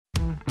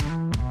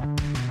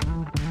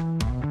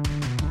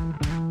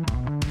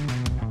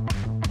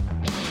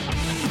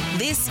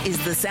This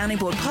is the Sounding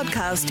Board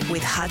podcast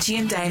with Hutchie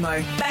and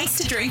Damo. Thanks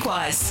to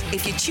Drinkwise.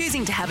 If you're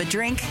choosing to have a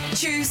drink,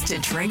 choose to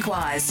drink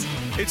wise.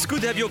 It's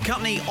good to have your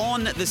company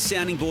on the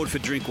sounding board for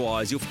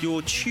Drinkwise. If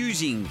you're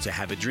choosing to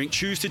have a drink,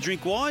 choose to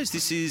drink wise.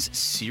 This is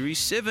Series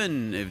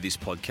 7 of this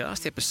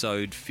podcast,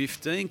 episode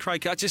 15.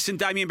 Craig Hutchis and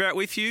Damien Barrett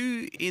with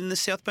you in the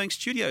South Bank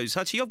studios.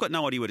 Hutchie, I've got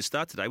no idea where to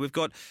start today. We've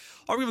got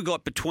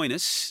between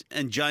us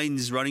and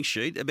Jane's running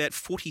sheet about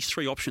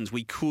 43 options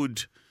we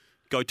could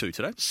go to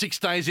today. 6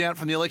 days out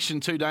from the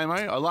election too, Damo.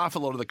 I laugh a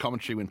lot of the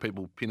commentary when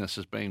people pin us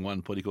as being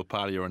one political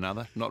party or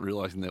another, not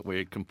realising that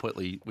we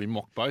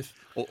mock both.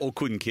 Or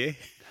couldn't care.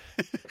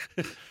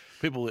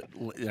 People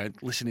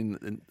listen in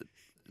and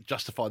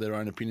justify their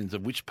own opinions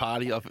of which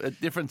party. At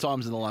different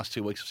times in the last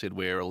 2 weeks I've said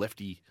we're a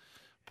lefty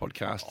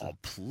podcast. Oh,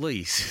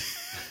 please.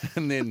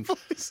 And then,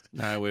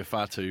 no, we're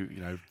far too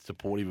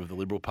supportive of the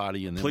Liberal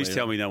Party. And then please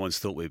tell me no one's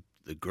thought we're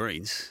the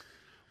Greens.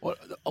 Well,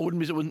 I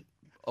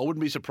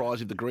wouldn't be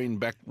surprised if the green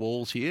back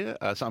walls here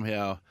are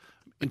somehow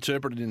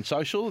interpreted in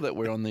social that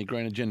we're on the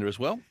green agenda as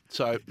well.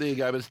 So there you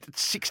go. But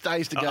it's 6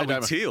 days to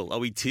go. Are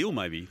we teal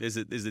maybe? There's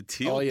a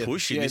teal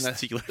push in this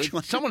particular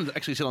election. Someone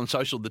actually said on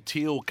social the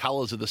teal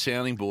colours of the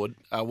sounding board.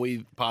 Are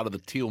we part of the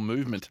teal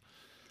movement?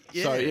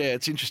 Yeah. So,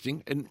 it's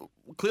interesting. And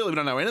clearly we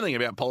don't know anything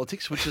about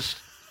politics, which is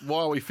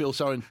why we feel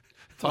so entitled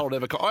to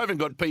have I haven't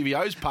got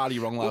PVO's party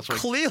wrong last week.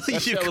 Clearly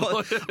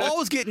I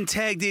was getting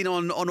tagged in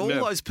on all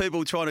those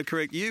people trying to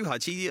correct you,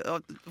 Hutchie.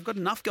 I've got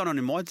enough going on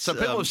in my So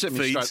people have set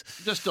me straight.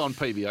 Just on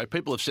PVO,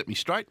 people have set me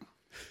straight.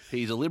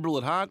 He's a Liberal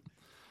at heart.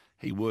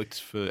 He works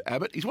for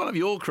Abbott. He's one of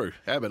your crew,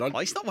 Abbott.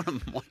 He's not one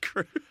of my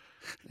crew.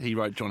 He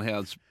wrote one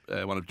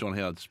of John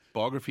Howard's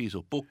biographies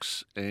or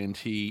books, and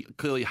he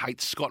clearly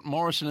hates Scott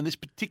Morrison and this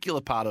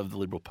particular part of the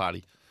Liberal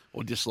Party,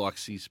 or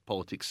dislikes his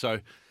politics. So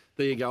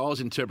there you go. I was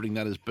interpreting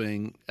that as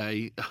being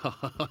a...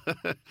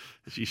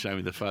 She showed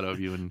me the photo of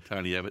you and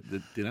Tony Abbott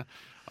at dinner.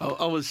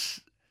 I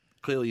was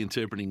clearly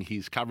interpreting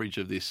his coverage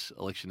of this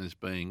election as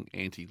being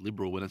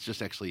anti-Liberal when it's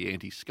just actually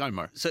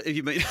anti-ScoMo. So have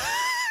you been...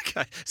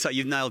 Okay, so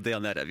you've nailed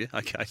down that, have you?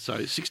 Okay.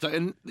 So 6 days.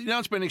 And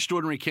it's been an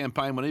extraordinary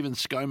campaign when even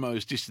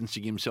ScoMo's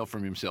distancing himself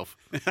from himself.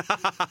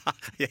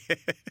 Yeah.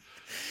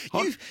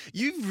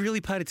 You've really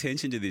paid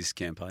attention to this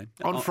campaign.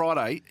 On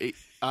Friday,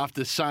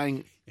 after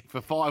saying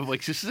for 5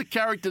 weeks, this is a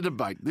character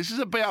debate. This is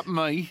about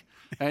me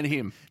and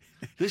him.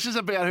 This is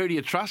about who do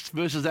you trust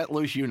versus that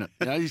loose unit.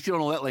 He's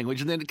doing all that language.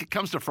 And then it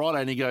comes to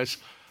Friday and he goes,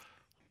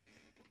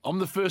 I'm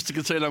the first to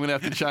concede I'm going to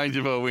have to change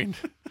if I win.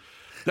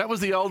 That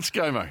was the old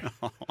ScoMo.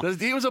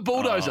 He was a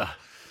bulldozer.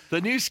 The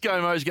new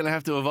ScoMo is going to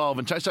have to evolve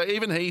and change. So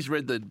even he's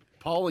read the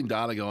polling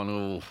data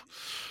going,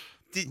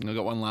 I've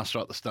got one last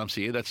right at the stumps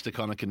here. That's to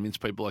kind of convince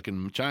people I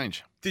can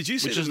change. Did you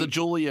see Which is the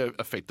Julia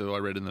effect that I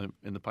read in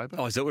the paper.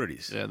 Oh, is that what it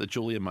is? Yeah, the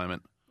Julia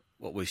moment.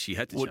 What was she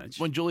had to change?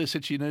 When Julia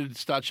said she needed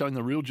to start showing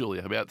the real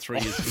Julia about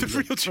 3 years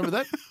ago. Remember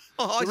that?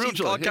 I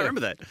can't remember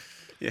that.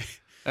 Yeah.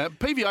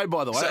 PVO,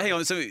 by the way. So hang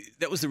on. So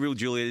that was the real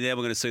Julia. Now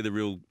we're going to see the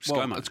real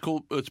ScoMo.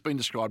 Well, it's been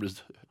described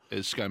as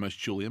ScoMo's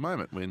Julia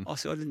moment. When I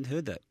didn't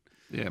heard that.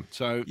 Yeah.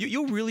 So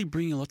you're really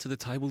bringing a lot to the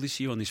table this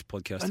year on this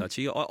podcast,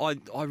 Hutchie.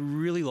 I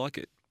really like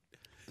it.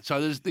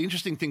 So there's the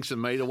interesting things for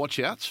me to watch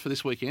out for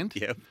this weekend.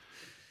 Yeah.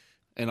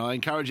 And I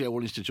encourage our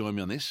audience to join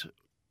me on this.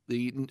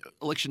 The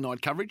election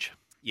night coverage.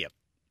 Yep.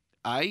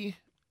 A,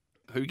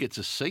 who gets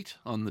a seat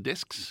on the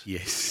desks?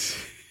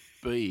 Yes.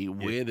 B,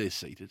 where they're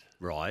seated.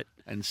 Right.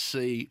 And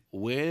C,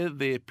 where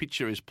their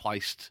picture is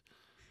placed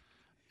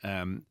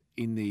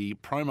in the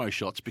promo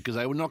shots, because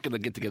they were not going to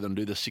get together and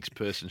do the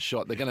 6-person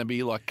shot. They're going to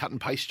be like cut and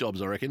paste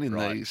jobs, I reckon, in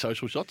the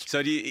social shots.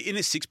 So in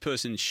a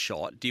 6-person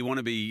shot, do you want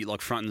to be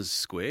like front and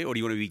square, or do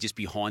you want to be just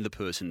behind the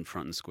person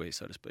front and square,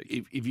 so to speak?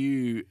 If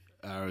you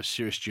are a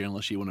serious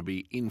journalist, you want to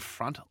be in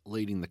front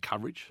leading the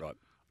coverage. Right.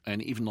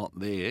 And if not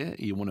there,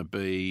 you want to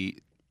be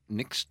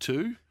next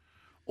to,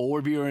 or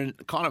if you're in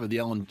kind of the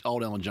old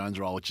Alan Jones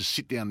role, just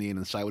sit down the end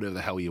and say whatever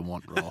the hell you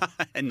want role.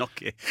 And not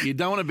care. You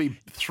don't want to be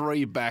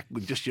 3 back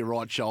with just your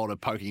right shoulder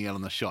poking out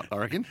on the shot, I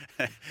reckon.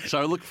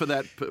 So look for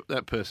that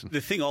person. The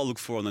thing I look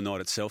for on the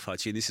night itself,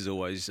 Hutchie, and this has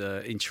always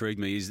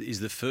intrigued me, is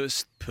the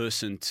first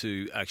person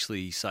to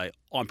actually say,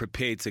 I'm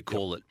prepared to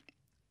call it.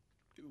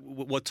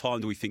 What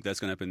time do we think that's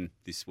going to happen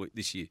this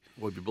year?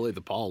 Well, if you believe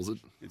the polls,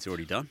 it's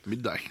already done.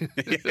 Midday.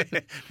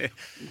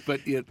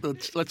 But yeah,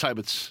 let's hope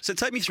it's... So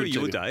take me through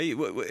your day. Are you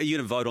going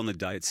to vote on the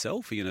day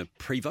itself? Are you going to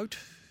pre-vote?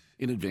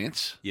 In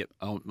advance? Yep.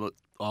 I'm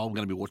going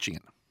to be watching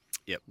it.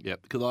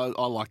 Yep. Because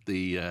I like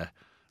the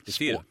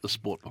theatre. The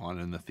sport behind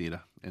it and the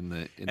theatre.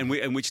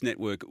 And which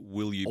network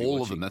will you be all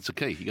watching? of them, that's the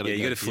key. You got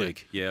to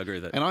flick. Yeah, I agree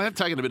with that. And I have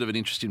taken a bit of an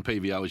interest in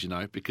PVO, as you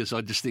know, because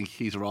I just think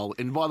his role.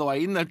 And by the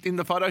way, in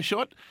the photo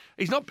shot,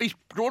 he's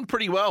drawn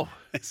pretty well.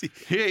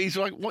 Yeah, he's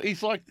like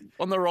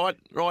on the right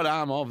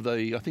arm of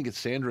the. I think it's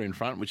Sandra in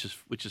front, which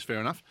is fair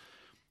enough.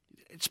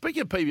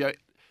 Speaking of PVO,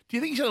 do you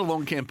think he's had a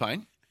long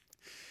campaign?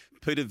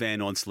 Peter Van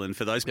Onselen,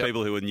 for those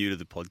people who are new to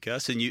the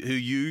podcast and who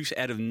you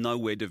out of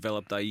nowhere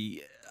developed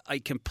a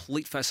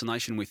complete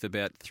fascination with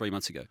about 3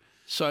 months ago.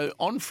 So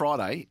on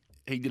Friday,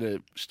 he did a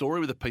story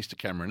with a piece to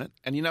camera in it,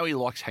 and he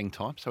likes hang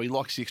time, so he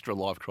likes the extra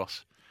live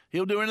cross.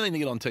 He'll do anything to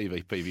get on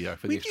TV, PVO,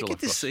 for the extra live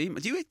cross. Do you get to see him?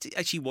 Do you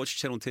actually watch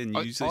Channel 10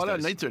 News these days? I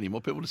don't need to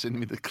anymore. People just send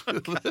me the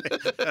clip.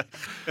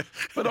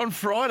 But on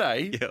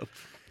Friday,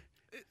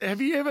 have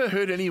you ever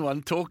heard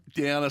anyone talk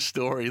down a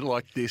story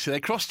like this?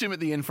 They crossed him at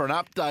the end for an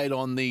update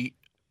on the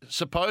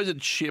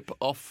supposed ship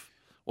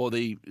or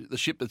the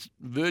ship that's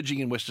verging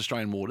in West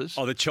Australian waters.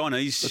 Oh, the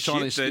Chinese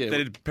ship that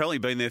had apparently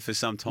been there for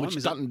some time.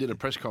 Which Dutton did a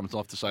press conference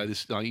off to say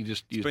this.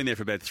 It's been there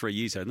for about 3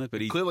 years, hasn't it?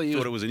 But he clearly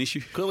thought it was an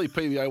issue. Clearly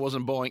PVO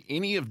wasn't buying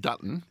any of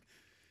Dutton.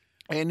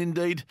 And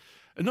indeed,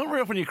 not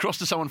very often you cross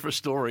to someone for a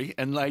story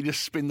and they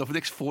just spend the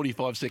next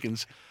 45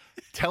 seconds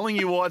telling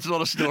you why it's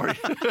not a story.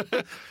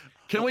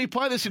 Can we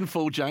play this in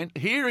full, Jane?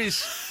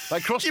 They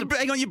crossed.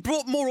 Hang on, you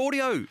brought more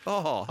audio.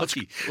 Oh,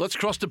 let's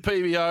cross to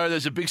PVO.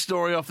 There's a big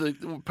story off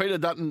Peter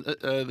Dutton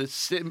that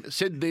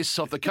said this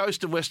off the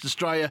coast of West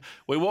Australia.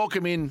 We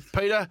welcome in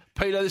Peter.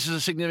 Peter, this is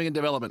a significant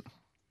development.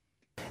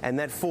 And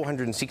that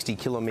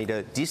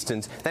 460-kilometre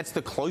distance, that's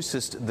the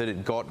closest that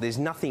it got. There's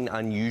nothing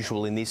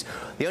unusual in this.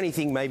 The only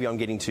thing, maybe I'm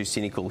getting too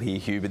cynical here,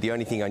 Hugh, but the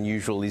only thing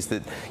unusual is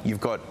that you've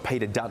got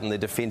Peter Dutton, the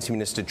Defence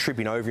Minister,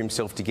 tripping over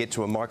himself to get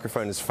to a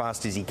microphone as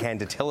fast as he can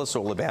to tell us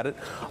all about it.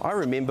 I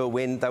remember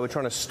when they were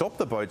trying to stop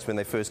the boats when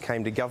they first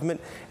came to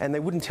government and they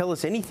wouldn't tell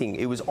us anything.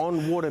 It was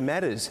on water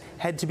matters,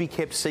 had to be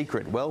kept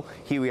secret. Well,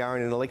 here we are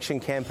in an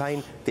election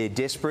campaign. They're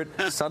desperate.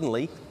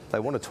 Suddenly, they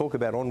want to talk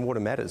about on water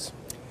matters.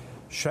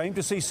 Shame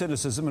to see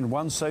cynicism in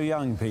one so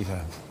young,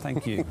 Peter.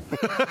 Thank you.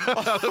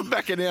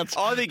 Backing out.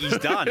 I think he's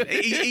done.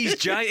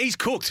 He's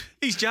cooked.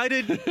 He's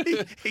jaded.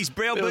 He's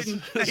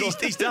browbeaten.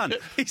 He's done.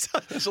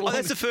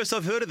 That's the first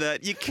I've heard of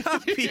that. You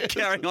can't be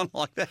carrying on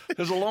like that.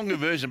 There's a longer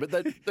version, but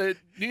the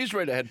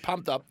newsreader had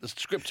pumped up the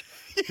script,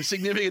 the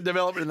significant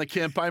development in the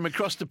campaign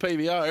across to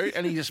PVO,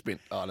 and he just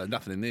went, "Oh, there's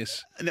nothing in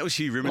this." And that was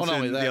Hugh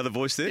Rimmington, the other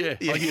voice there.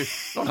 Yeah. Like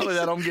not only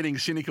that, I'm getting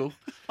cynical,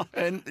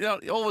 and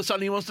all of a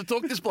sudden he wants to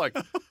talk to this bloke.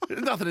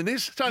 There's nothing in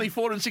this. It's only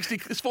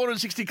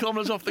 460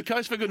 kilometres off the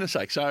coast, for goodness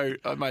sake. So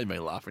it made me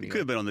laugh anyway. Could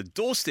have been on the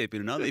doorstep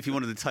if you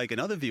wanted to take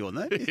another view on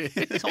that.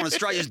 It's on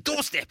Australia's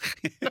doorstep.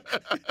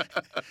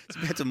 It's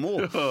about to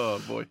more.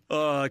 Oh, boy.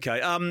 Oh, okay.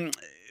 I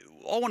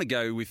want to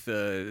go with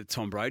the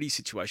Tom Brady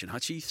situation,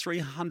 Hutchie.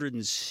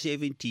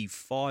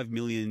 $375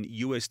 million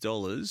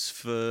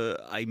for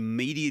a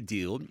media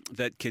deal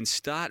that can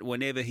start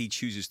whenever he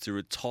chooses to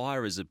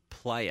retire as a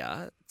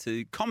player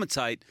to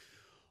commentate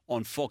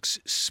on Fox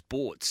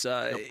Sports.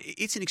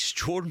 It's an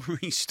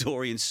extraordinary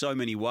story in so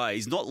many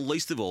ways, not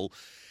least of all,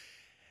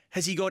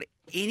 has he got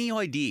any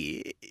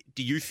idea,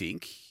 do you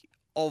think,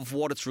 of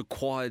what it's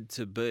required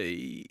to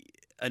be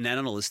an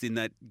analyst in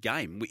that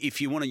game? If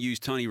you want to use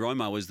Tony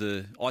Romo as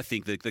the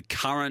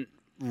current,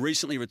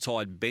 recently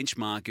retired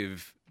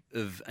benchmark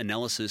of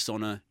analysis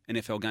on a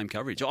NFL game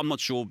coverage, I'm not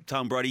sure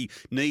Tom Brady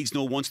needs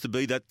nor wants to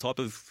be that type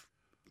of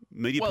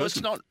media person.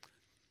 It's not.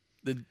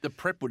 The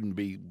prep wouldn't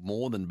be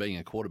more than being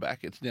a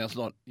quarterback. It's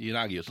not. You'd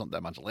argue it's not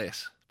that much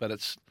less, but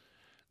it's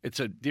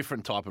a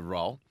different type of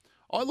role.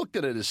 I looked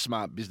at it as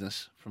smart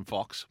business from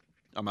Fox,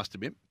 I must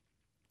admit.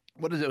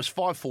 What is it? It was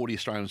 540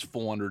 Australian,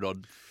 400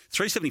 odd.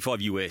 375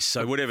 US,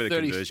 so whatever the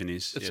conversion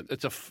is.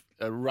 It's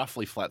a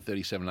roughly flat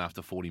 37.5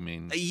 to 40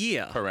 million a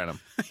year per annum.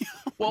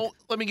 Well,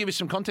 let me give you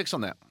some context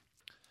on that.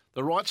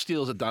 The rights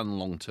deals are done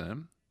long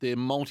term. They're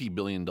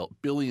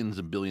billions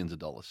and billions of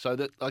dollars. So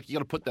that you got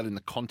to put that in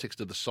the context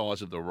of the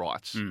size of the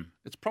rights.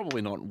 It's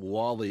probably not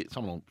wildly.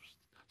 Someone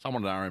at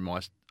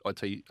RMI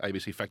IT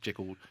ABC fact check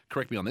will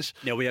correct me on this.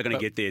 Now we are going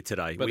to get there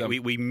today.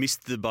 We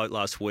missed the boat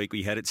last week.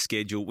 We had it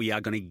scheduled. We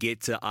are going to get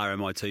to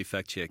RMIT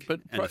fact check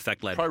and the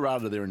fact lab. Pro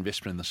rata their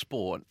investment in the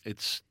sport.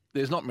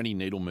 There's not many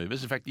needle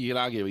movers. In fact, you could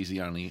argue he's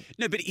the only.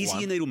 No, but is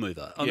he a needle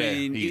mover? I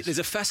mean, there's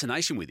a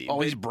fascination with him. Oh,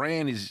 his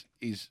brand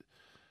is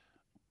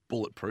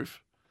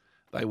bulletproof.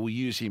 They will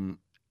use him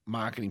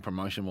marketing,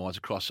 promotion-wise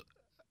across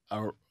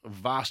a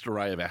vast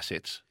array of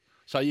assets.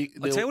 So I'll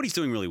tell you what he's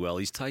doing really well.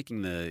 He's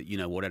taking the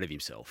out of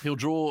himself. He'll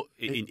draw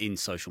in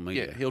social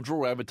media. Yeah, he'll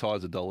draw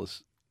advertiser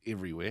dollars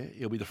everywhere.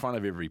 He'll be the front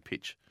of every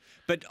pitch.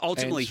 But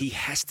ultimately, he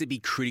has to be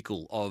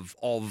critical of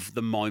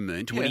the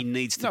moment when he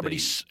needs to be. No, but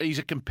he's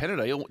a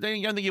competitor. You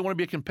don't think you want to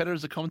be a competitor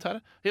as a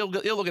commentator? He'll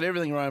look at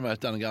everything Romo's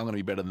done and go, I'm going to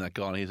be better than that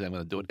guy, and here's how I'm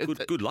going to do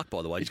it. Good luck,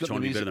 by the way. He's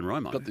trying to be better than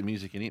Romo. Got the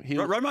music in him.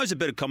 Romo's a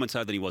better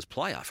commentator than he was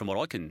player, from what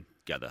I can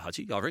gather,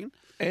 Hutchie, I reckon.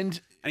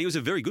 And he was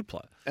a very good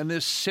player. And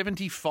there's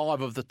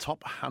 75 of the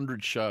top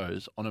 100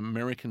 shows on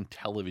American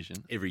television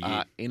every year.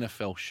 Are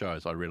NFL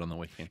shows, I read on the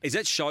weekend. Is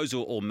that shows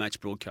or match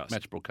broadcasts?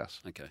 Match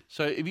broadcasts. Okay.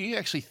 So if you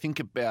actually think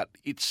about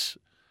its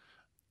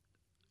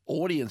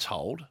audience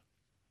hold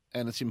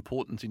and its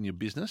importance in your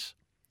business,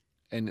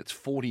 and it's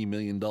 $40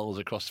 million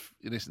across,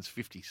 in essence,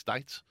 50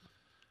 states,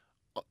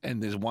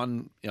 and there's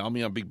one, I'm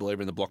a big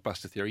believer in the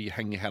blockbuster theory. You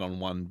hang your hat on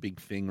one big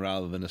thing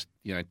rather than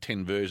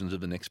 10 versions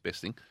of the next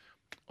best thing.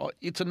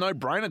 It's a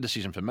no-brainer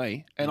decision for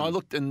me. And I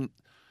looked, and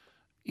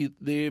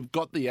they've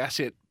got the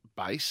asset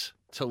base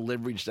to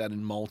leverage that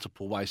in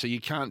multiple ways. So you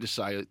can't just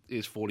say,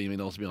 here's $40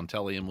 million to be on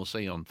telly and we'll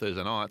see you on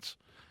Thursday nights.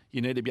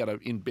 You need to be able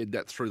to embed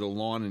that through the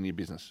line in your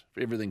business,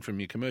 for everything from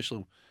your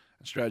commercial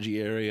and strategy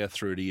area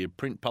through to your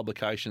print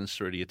publications,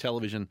 through to your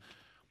television.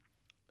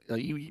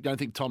 You don't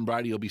think Tom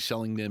Brady will be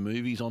selling their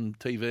movies on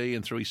TV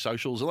and through his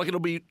socials? Like, it'll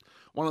be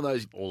one of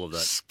those All of that.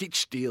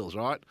 stitch deals,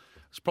 right?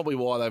 It's probably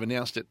why they've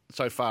announced it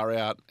so far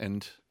out,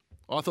 and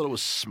I thought it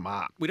was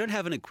smart. We don't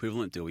have an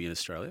equivalent, do we, in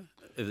Australia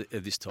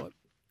of this type?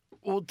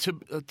 Well,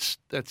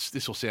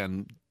 this will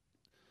sound.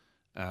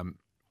 I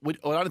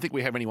don't think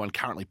we have anyone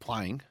currently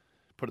playing.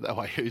 Put it that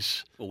way.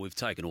 Well, we've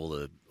taken all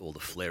the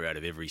flair out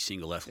of every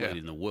single athlete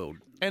in the world.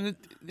 And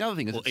the other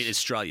thing is, In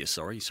Australia,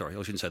 sorry, I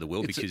shouldn't say the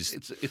world because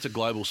it's a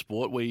global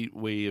sport.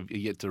 We have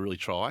yet to really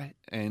try,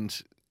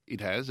 and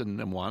it has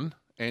and won.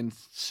 And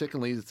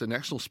secondly, it's a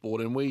national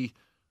sport, and we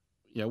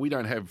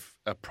don't have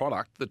a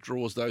product that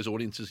draws those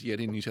audiences yet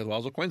in New South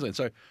Wales or Queensland.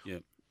 So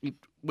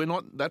we're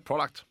not that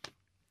product.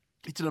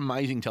 It's an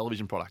amazing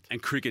television product.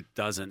 And cricket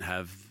doesn't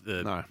have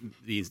the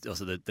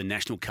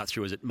national cut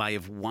through as it may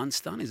have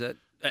once done. Is that?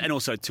 And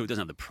also, too, it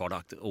doesn't have the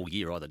product all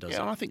year either, does it?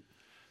 Yeah, and I think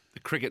the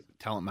cricket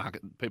talent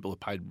market, people have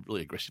paid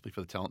really aggressively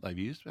for the talent they've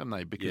used, haven't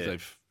they?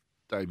 Because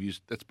they've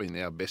used, that's been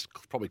our best,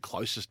 probably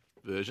closest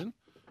version,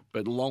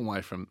 but a long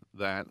way from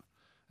that.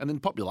 And then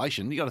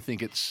population, you got to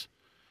think it's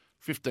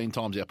 15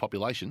 times our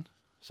population.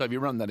 So if you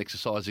run that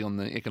exercise on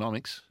the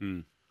economics,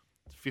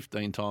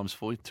 15 times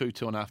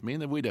 2.5 million,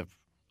 then we'd have,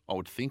 I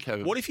would think.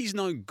 What if he's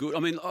no good? I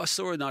mean, I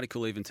saw an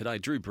article even today.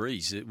 Drew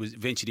Brees was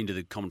ventured into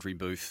the commentary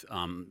booth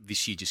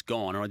this year just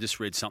gone, and I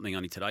just read something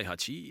only today,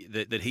 Hutchie,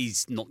 that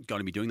he's not going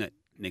to be doing that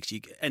next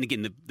year. And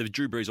again, the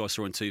Drew Brees I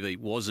saw on TV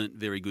wasn't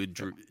very good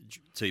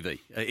TV.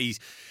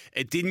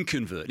 It didn't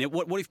convert. Now,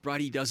 what if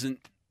Brady doesn't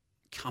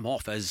come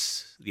off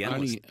as the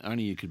analyst?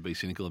 Only you could be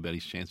cynical about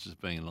his chances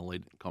of being an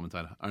elite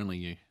commentator. Only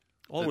you.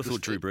 I would have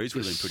thought Drew Brees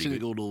would have been pretty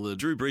good.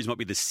 Drew Brees might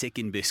be the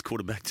second best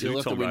quarterback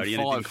to Tom Brady,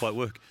 and it didn't quite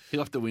work.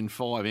 He'll have to win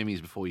 5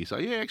 Emmys before you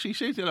say, yeah, actually,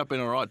 she's ended up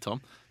being all right,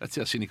 Tom. That's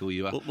how cynical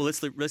you are. Well,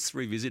 let's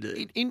revisit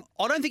it.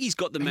 I don't think he's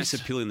got the mass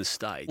appeal in the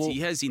States. Well,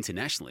 he has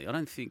internationally. I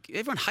don't think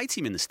everyone hates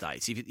him in the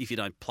States if you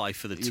don't play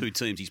for the two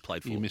teams he's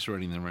played for. You're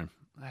misreading the room.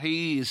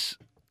 He is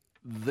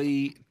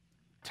the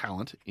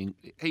talent.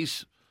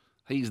 He's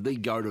the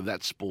GOAT of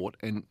that sport,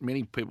 and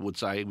many people would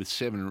say with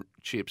 7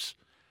 chips,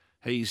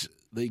 he's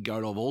the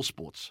GOAT of all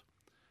sports.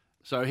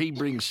 So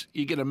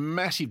you get a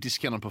massive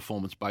discount on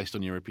performance based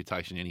on your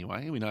reputation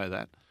anyway. We know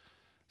that.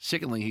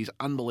 Secondly, he's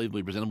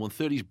unbelievably presentable. And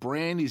third, his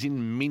brand is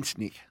in mince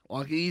nick.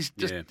 Like he's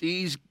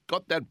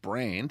got that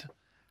brand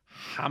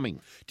humming.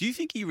 Do you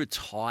think he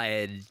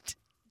retired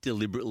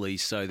deliberately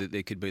so that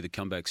there could be the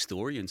comeback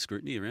story and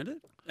scrutiny around it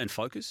and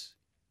focus?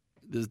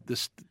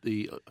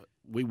 We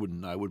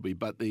wouldn't know, would we?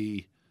 But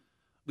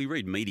we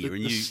read media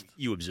and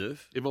you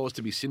observe. If I was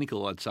to be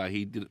cynical, I'd say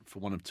he did it for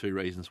one of 2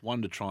 reasons.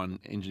 One, to try and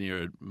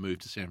engineer a move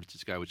to San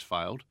Francisco, which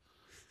failed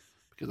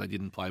because they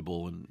didn't play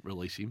ball and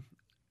release him.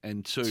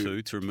 And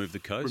 2, to remove the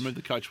coach. Remove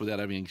the coach without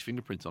having his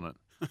fingerprints on it.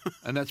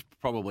 And that's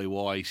probably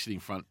why he's sitting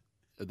front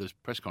at the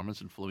press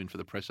conference and flew in for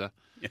the presser.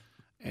 Yeah.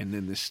 And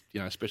then this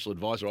special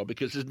advisor role,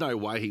 because there's no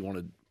way he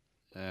wanted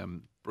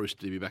Bruce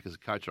to be back as a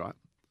coach, right?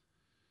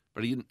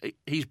 But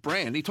his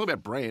brand, he talked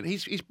about brand,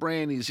 his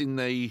brand is in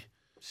the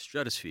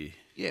stratosphere.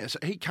 Yeah, so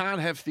he can't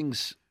have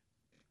things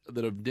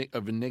that are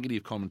of a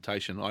negative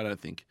connotation, I don't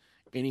think,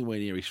 anywhere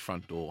near his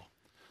front door.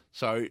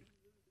 So,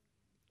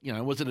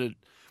 was it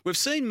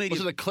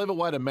a clever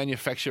way to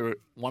manufacture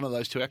one of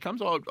those 2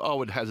 outcomes? I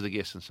would hazard a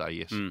guess and say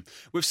yes.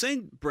 We've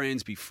seen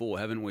brands before,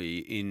 haven't we,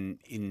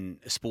 in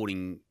a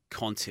sporting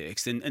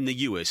context, and the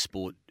US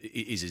sport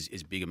is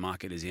as big a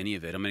market as any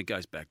of it. I mean, it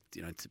goes back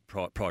to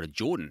prior to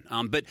Jordan.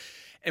 But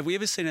have we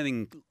ever seen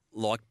anything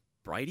like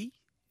Brady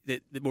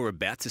that we're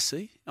about to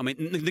see? I mean,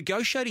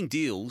 negotiating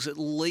deals at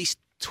least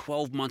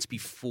 12 months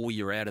before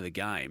you're out of the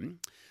game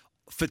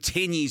for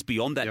 10 years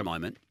beyond that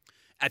moment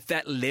at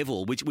that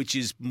level, which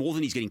is more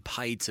than he's getting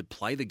paid to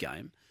play the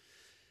game.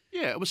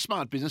 Yeah, it was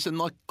smart business. And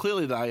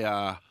clearly they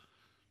are,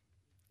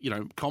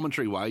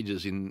 commentary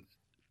wages in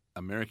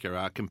America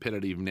are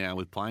competitive now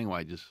with playing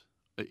wages,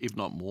 if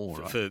not more.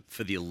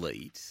 For the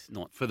elite,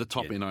 not for the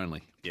top end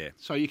only. Yeah.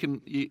 So you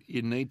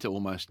need to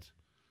almost...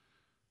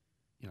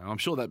 I'm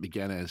sure that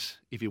began as,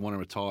 if you want to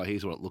retire,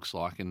 here's what it looks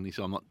like. And he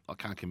said, I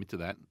can't commit to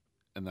that.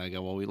 And they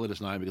go, well, let us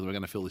know because we're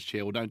going to fill this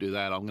chair. Well, don't do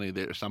that. I'm going to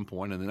be there at some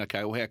point. And then,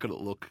 okay, well, how could it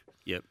look?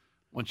 Yep.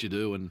 Once you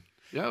do. And,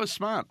 it was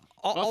smart.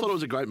 I thought it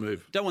was a great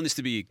move. Don't want this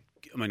to be,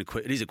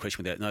 it is a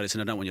question without notice,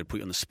 and I don't want you to put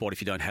you on the spot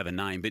if you don't have a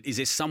name. But is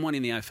there someone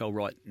in the AFL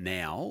right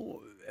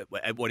now,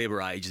 at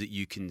whatever age, that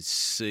you can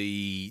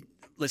see?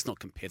 Let's not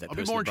compare that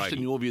person to Brady. I'd be more interested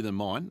in your view than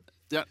mine.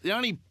 The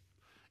only...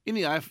 In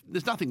the AFL,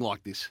 there's nothing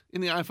like this. In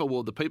the AFL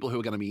world, the people who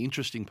are going to be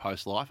interesting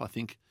post-life, I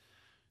think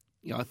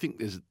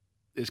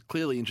there's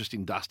clearly interest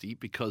in Dusty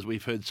because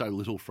we've heard so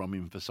little from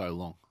him for so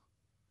long.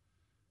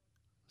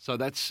 So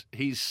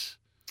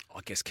I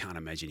guess can't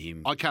imagine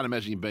him. I can't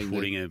imagine him being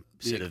putting a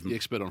set of the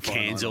expert on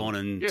cans on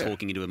and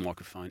talking into a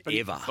microphone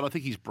ever. But I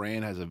think his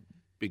brand has a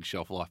big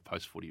shelf life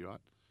post-footy, right?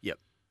 Yep.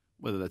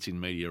 Whether that's in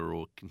media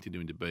or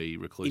continuing to be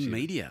reclusive. In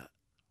media,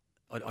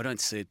 I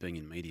don't see it being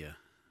in media.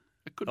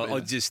 It could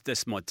be.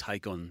 That's my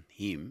take on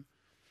him.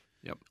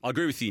 Yep. I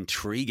agree with the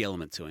intrigue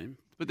element to him.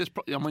 But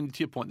to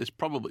your point,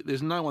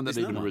 there's no one that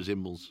even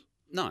resembles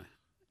No.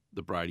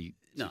 the Brady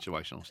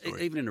situational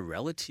story. Even in a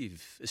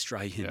relative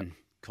Australian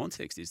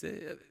context, is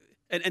there?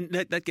 And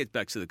that gets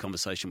back to the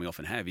conversation we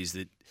often have, is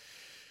that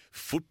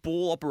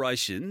football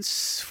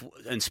operations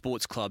and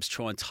sports clubs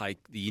try and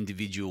take the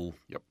individual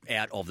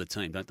out of the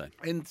team, don't they?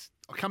 And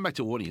I'll come back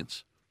to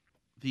audience.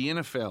 The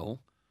NFL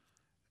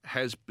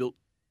has built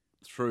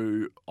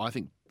through, I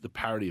think, the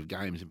parity of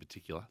games in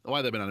particular, the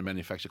way they've been able to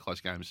manufacture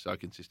close games so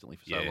consistently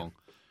for so long.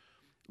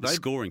 The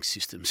scoring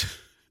systems.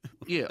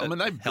 Yeah, I mean,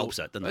 they've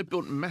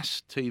built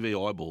mass TV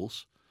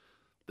eyeballs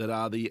that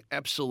are the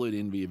absolute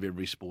envy of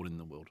every sport in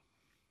the world.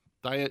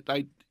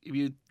 If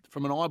you,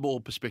 from an eyeball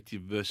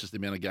perspective versus the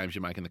amount of games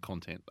you make and the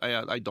content,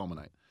 they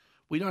dominate.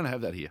 We don't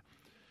have that here.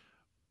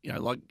 You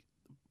know, like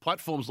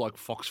platforms like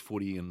Fox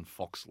Footy and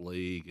Fox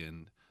League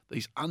and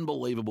these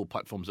unbelievable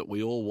platforms that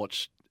we all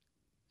watch.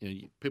 You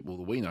know, people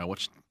that we know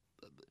watch.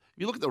 If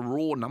you look at the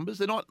raw numbers,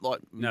 they're not like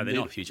they're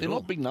not huge. They're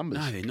not big numbers.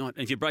 No, they're not.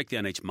 And if you break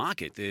down each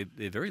market, they're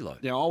very low.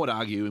 Now, I would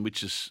argue,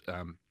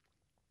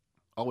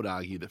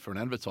 that for an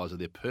advertiser,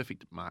 they're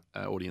perfect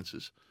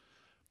audiences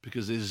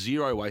because there's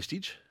zero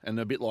wastage, and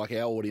a bit like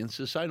our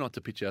audiences. So, not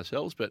to pitch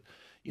ourselves, but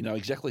you know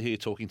exactly who you're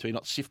talking to. You're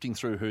not sifting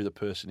through who the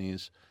person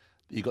is.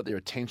 You've got their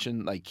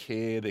attention. They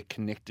care. They're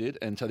connected,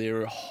 and so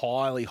they're a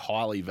highly,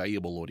 highly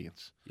valuable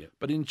audience. Yeah.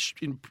 But in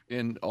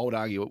I would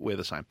argue we're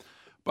the same.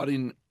 But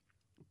in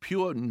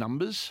pure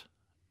numbers,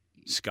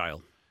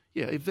 scale.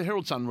 Yeah, if the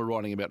Herald Sun were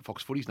writing about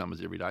Fox Footy's numbers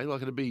every day,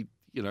 like it'd be,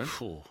 you know,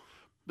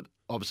 but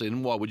obviously,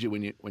 and why would you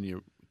when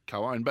you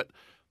co-own? But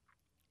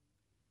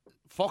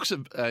Fox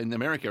in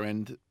America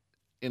and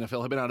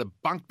NFL have been able to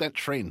bunk that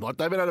trend. Like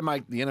they've been able to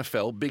make the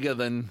NFL bigger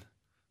than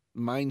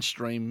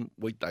mainstream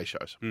weekday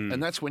shows,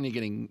 and that's when you're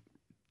getting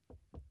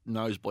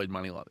nosebleed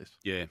money like this.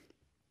 Yeah,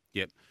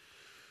 yep.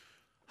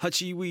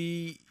 Hutchie,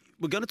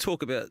 we're going to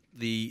talk about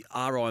the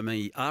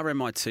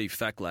RMIT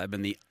Fact Lab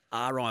and the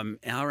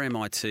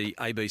RMIT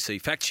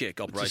ABC Fact Check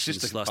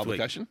operations last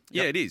publication. Week.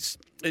 Yeah, it is.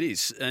 It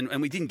is.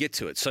 And we didn't get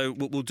to it. So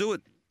we'll do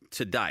it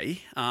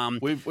today.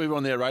 We're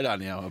on their radar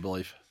now, I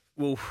believe.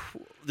 Well,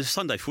 the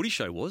Sunday Footy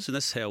Show was, and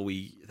that's how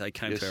they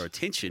came to our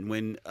attention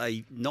when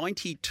a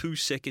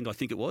 92-second, I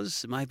think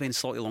it may have been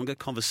slightly longer,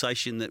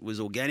 conversation that was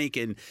organic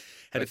and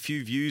had a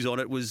few views on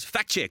it was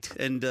fact-checked.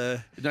 And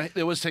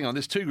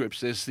there's two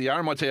groups. There's the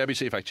RMIT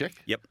ABC Fact Check.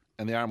 Yep.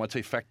 And the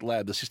RMIT Fact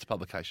Lab, the sister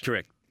publication.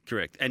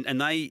 Correct.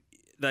 And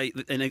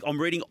I'm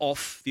reading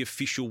off the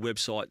official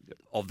website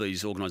of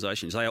these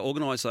organisations. They are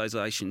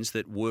organisations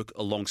that work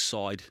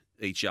alongside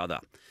each other.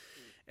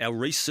 Our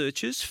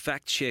researchers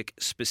fact-check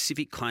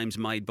specific claims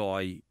made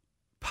by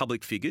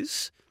public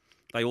figures.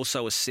 They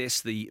also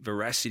assess the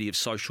veracity of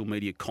social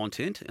media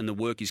content, and the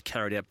work is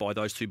carried out by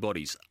those two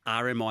bodies,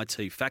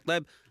 RMIT Fact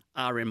Lab,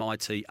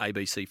 RMIT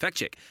ABC Fact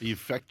Check. You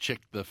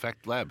fact-checked the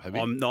Fact Lab, have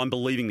you? I'm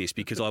believing this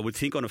because I would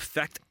think on a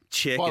fact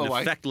check and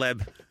a Fact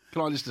Lab...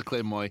 Can I just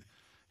declare my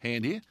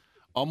hand here?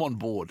 I'm on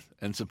board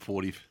and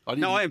supportive. I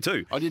am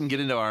too. I didn't get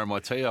into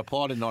RMIT. I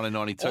applied in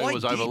 1992. I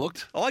was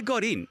overlooked. I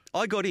got in.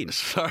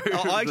 So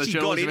I actually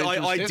got in.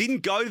 I test?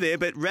 didn't go there,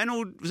 but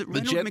Ronald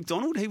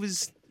McDonald, he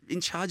was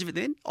in charge of it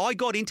then. I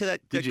got into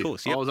that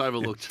course. Yep. I was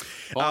overlooked.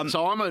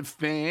 So I'm a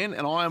fan,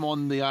 and I am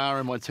on the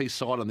RMIT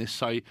side on this.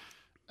 So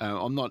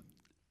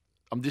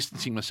I'm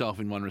distancing myself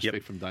in one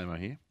respect from Damo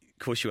here.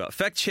 Of course you are.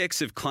 Fact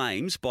checks of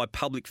claims by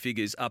public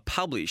figures are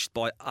published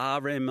by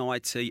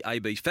RMIT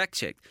AB Fact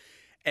Check.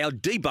 Our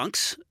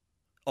debunks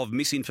of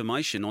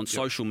misinformation on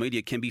social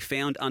media can be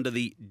found under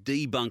the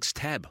Debunks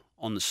tab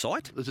on the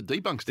site. There's a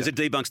Debunks tab? There's a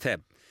Debunks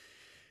tab.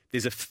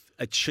 There's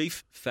a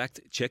chief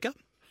fact checker.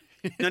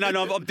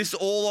 No. This is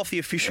all off the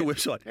official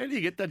website. How do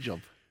you get that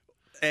job?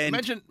 And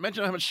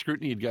imagine how much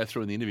scrutiny you'd go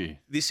through in the interview.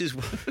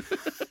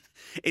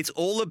 It's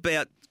all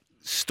about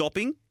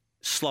slowing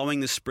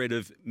the spread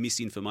of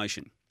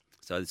misinformation.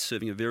 So it's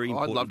serving a very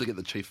important... I'd love to get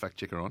the chief fact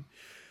checker on.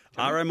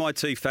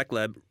 RMIT Fact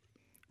Lab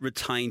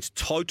retains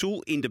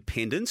total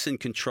independence and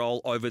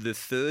control over the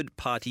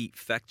third-party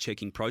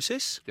fact-checking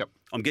process. Yep.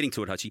 I'm getting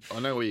to it, Hutchie.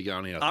 I know where you're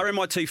going here.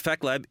 RMIT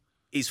Fact Lab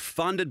is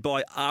funded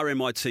by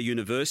RMIT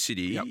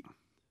University,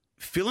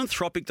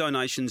 philanthropic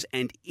donations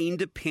and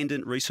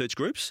independent research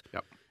groups.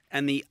 Yep.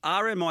 And the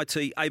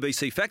RMIT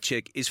ABC Fact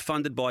Check is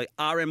funded by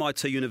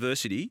RMIT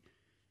University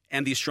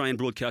and the Australian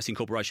Broadcasting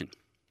Corporation.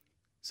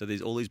 So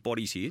there's all these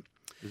bodies here.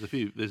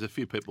 There's a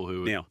few people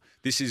who... Now,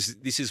 this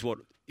is what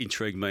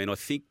intrigued me, and I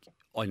think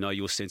I know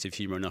your sense of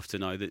humour enough to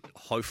know that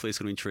hopefully it's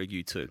going to intrigue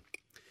you too.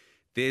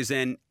 There's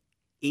an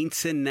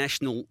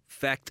international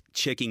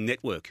fact-checking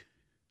network,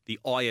 the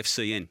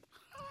IFCN.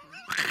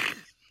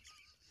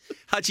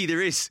 Hutchie,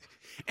 there is.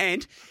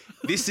 And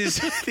this is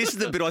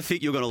the bit I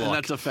think you're going to like. And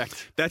that's a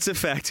fact. That's a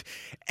fact.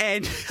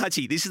 And,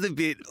 Hutchie, this is the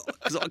bit,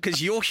 because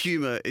your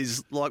humour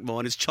is like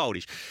mine, it's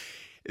childish.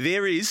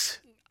 There is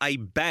a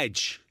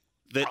badge.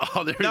 They've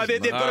got a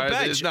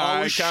badge.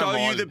 I will show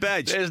you the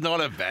badge. There's not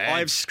a badge. I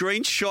have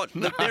screenshot.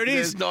 There it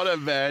is. There's not a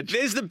badge.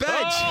 There's the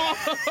badge.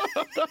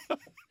 Oh!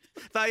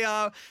 They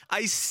are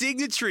a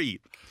signatory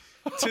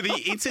to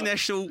the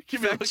International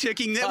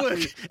Fact-Checking Network.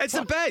 It's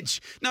the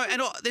badge. No,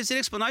 and there's an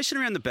explanation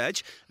around the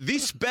badge.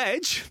 This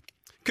badge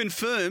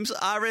confirms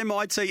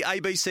RMIT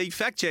ABC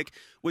Fact Check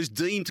was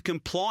deemed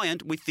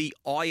compliant with the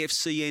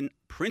IFCN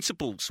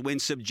principles when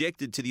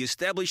subjected to the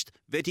established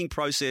vetting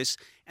process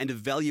and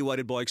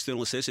evaluated by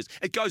external assessors.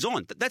 It goes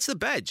on. That's the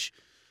badge.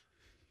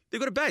 They've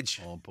got a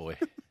badge. Oh, boy.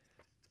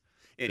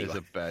 Anyway, There's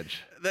a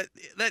badge. That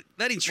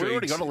intrigues. We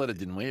already got a letter,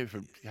 didn't we, for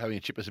having a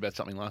chip us about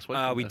something last week?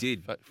 We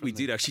did. We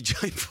did actually,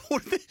 Jane. Do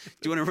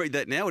you want to read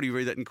that now, or do you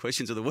read that in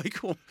questions of the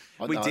week? Or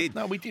we did.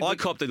 No, we did. I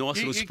copped a nice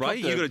little spray.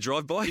 You got a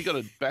drive-by. You got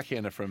a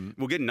backhander from.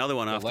 We'll get another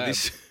one after lab,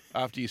 this.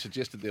 After you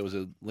suggested there was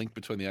a link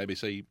between the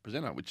ABC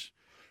presenter, which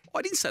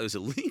I didn't say there was a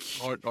link.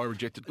 I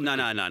rejected. No.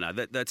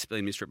 That's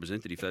been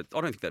misrepresented. I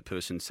don't think that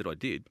person said I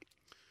did.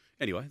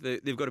 Anyway,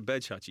 they've got a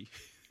badge, Hutchie.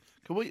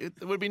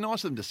 It would be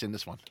nice of them to send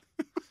us one.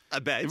 A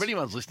badge? If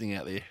anyone's listening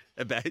out there.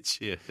 A badge?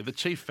 Yeah. If the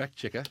chief fact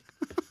checker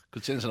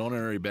could send us an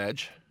honorary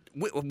badge.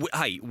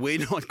 Hey, we're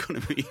not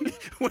going to be...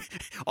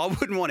 I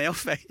wouldn't want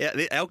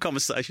our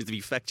conversations to be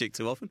fact-checked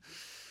too often.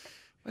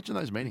 Imagine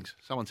those meetings.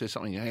 Someone says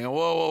something, hang on,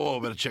 whoa,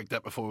 better check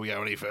that before we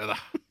go any further.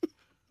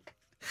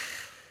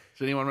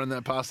 Does anyone run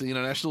that past the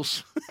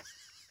internationals?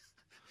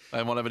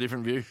 They might have a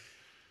different view.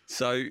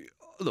 So,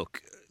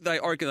 look... I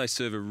reckon they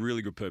serve a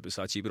really good purpose,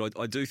 Archie, but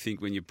I do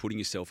think when you're putting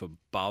yourself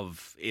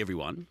above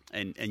everyone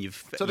and you're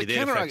there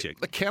to fact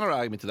check. The counter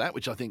argument to that,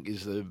 which I think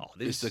is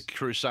the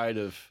crusade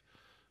of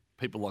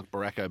people like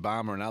Barack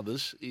Obama and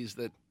others, is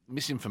that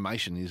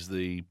misinformation is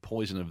the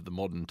poison of the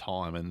modern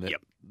time, and that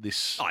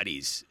this it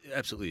is. It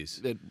absolutely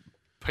is. That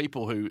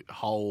people who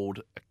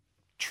hold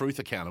truth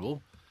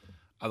accountable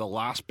are the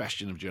last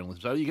bastion of journalism.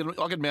 So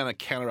I can mount a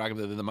counter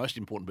argument that they're the most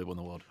important people in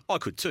the world. I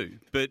could too,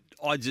 but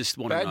I just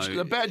want to know.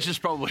 The badge is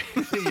probably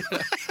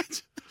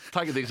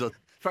taking things a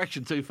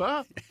fraction too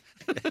far.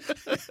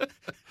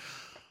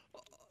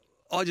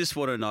 I just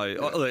want to know,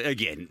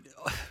 again,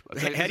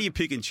 how do you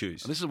pick and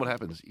choose? This is what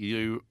happens.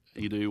 You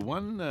do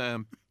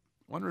one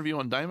review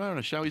on Damo and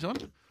a show he's on,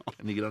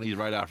 and you get on his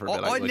radar for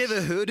about 8 weeks. I'd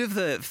never heard of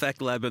the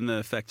Fact Lab and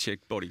the Fact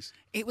Check bodies.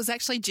 It was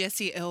actually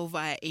Jessie L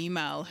via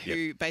email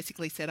who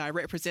basically said, I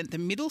represent the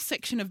middle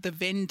section of the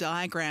Venn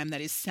diagram that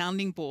is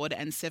Sounding Board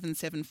and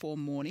 774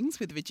 Mornings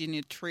with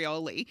Virginia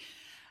Trioli.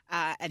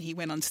 And he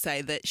went on to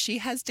say that she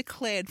has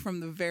declared from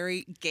the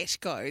very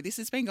get-go, this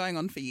has been going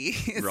on for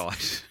years,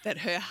 right, that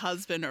her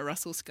husband,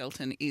 Russell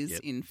Skelton, is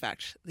in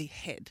fact the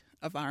head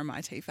of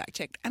RMIT Fact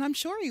Check. And I'm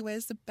sure he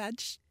wears the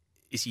badge.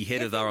 Is he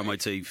head of the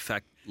RMIT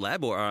Fact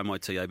Lab or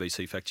RMIT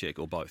ABC Fact Check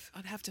or both?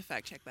 I'd have to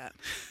fact check that.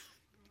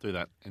 Do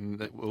that,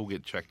 and we'll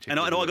get fact checked. And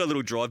I got a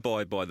little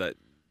drive-by by that.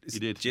 You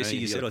did. Jesse,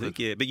 you said, I think,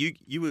 yeah. But you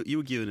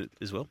were given it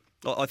as well.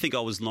 I think I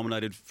was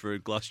nominated for a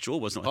glass jaw,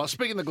 wasn't I? Oh,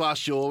 speaking of the glass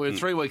jaw, we're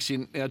 3 weeks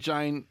in. Now,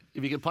 Jane,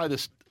 if you could play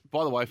this...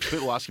 By the way,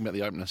 people asking about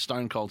the opener,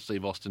 Stone Cold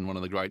Steve Austin, one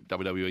of the great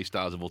WWE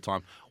stars of all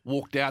time,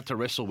 walked out to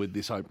wrestle with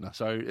this opener.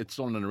 So it's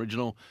not an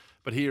original.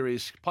 But here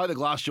is... Play the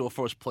glass jaw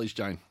for us, please,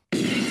 Jane.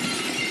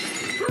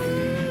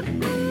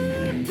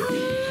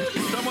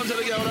 Someone's had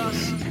a go at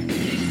us.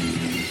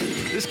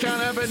 This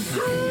can't happen.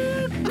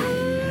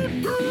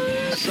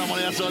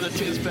 Someone outside the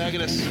tent's bagging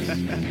us.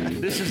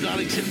 This is not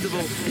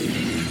acceptable.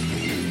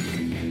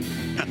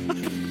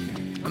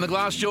 And the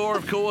glass jaw,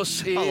 of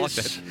course, is... I like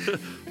that.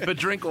 But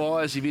drink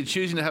wise. If you're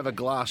choosing to have a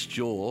glass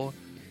jaw,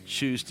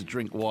 choose to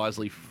drink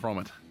wisely from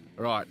it.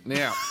 Right,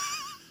 now...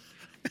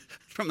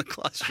 From the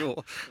glass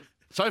jaw.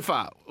 So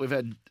far, we've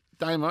had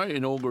Damo,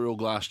 inaugural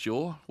glass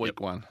jaw, week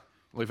 1.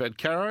 We've had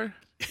Caro,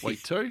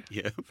 week 2,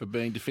 for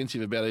being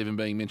defensive about even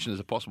being mentioned as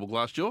a possible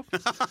glass jaw.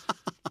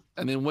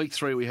 And then week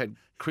 3, we had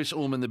Chris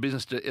Ullman, the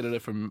business editor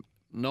from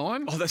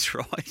 9. Oh, that's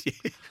right,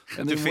 yeah.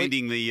 And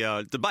defending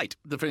the debate.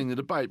 Defending the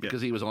debate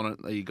because he was on it.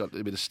 He got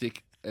a bit of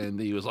stick and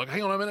he was like,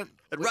 hang on a minute.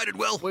 It rated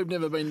well. We've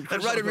never been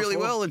It rated really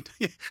before. well. And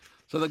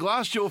So the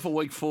glass jaw for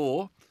week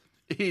 4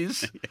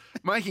 is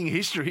making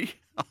history.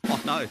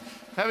 Oh, no.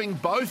 Having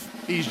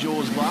both his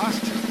jaws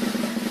glassed.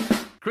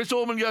 Chris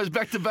Ullman goes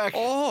back-to-back.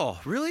 Oh,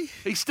 really?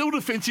 He's still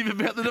defensive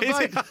about the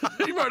debate.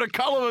 He wrote a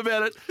column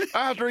about it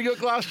after he got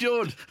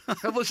glass-jawed.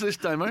 Have a listen to this,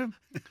 Damo.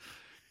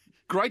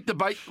 Great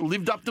debate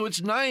lived up to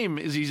its name,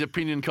 is his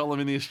opinion column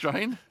in The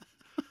Australian.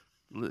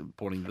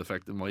 Pointing to the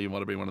fact that you might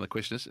have been one of the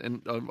questioners.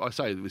 And I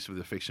say this with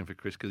affection for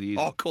Chris because he is...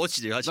 Oh, of course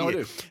you do. No, I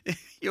do.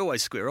 You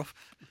always square off.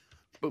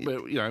 But,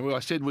 you know, I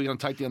said we're going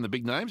to take down the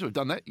big names. We've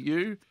done that.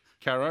 You,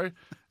 Caro,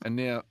 and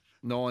now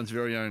Nine's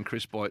very own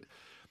Chris Boyd.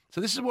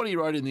 So this is what he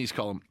wrote in his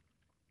column.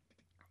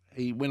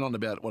 He went on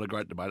about what a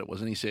great debate it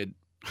was, and he said,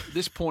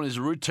 this point is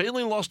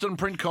routinely lost on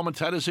print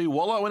commentators who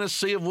wallow in a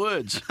sea of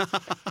words.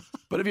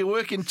 But if you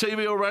work in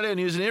TV or radio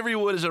news, and every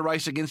word is a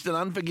race against an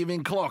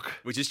unforgiving clock.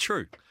 Which is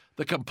true.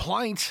 The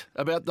complaint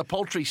about the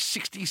paltry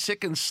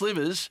 60-second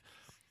slivers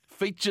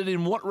featured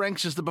in what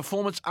ranks as the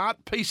performance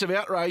art piece of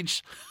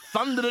outrage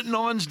thundered at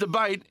Nine's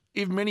debate,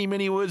 if many,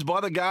 many words by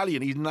The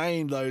Guardian. He's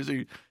named those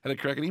who had a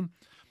crack at him.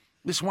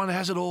 This one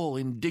has it all: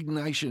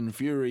 indignation,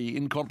 fury,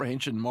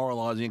 incomprehension,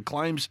 moralising, and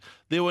claims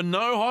there were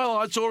no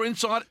highlights or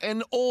insight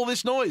and all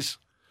this noise.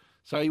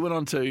 So he went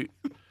on to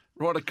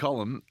write a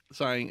column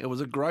saying it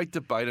was a great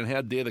debate and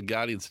how dare the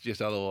Guardian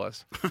suggest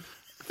otherwise.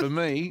 For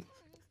me,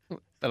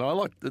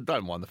 and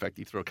don't mind the fact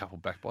he threw a couple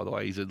back, by the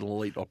way, he's an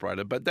elite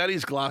operator, but that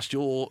is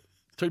Glassjaw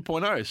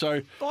 2.0.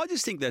 So I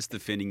just think that's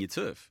defending your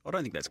turf. I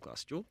don't think that's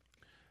Glassjaw.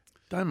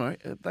 Damo,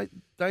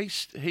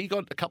 he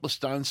got a couple of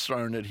stones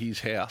thrown at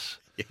his house.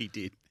 Yeah, he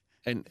did.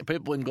 And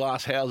people in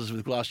glass houses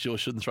with glass jaws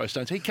shouldn't throw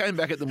stones. He came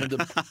back at them with a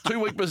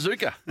 2-week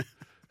bazooka.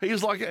 He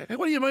was like,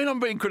 what do you mean I'm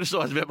being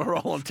criticised about my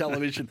role on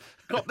television?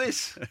 Got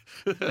this.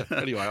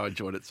 Anyway, I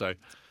enjoyed it. So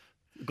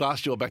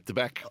Glassjaw back to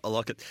back. I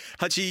like it.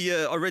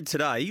 Hutchie, I read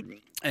today,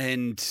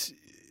 and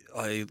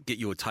I get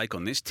your take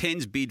on this.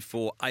 10's bid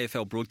for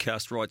AFL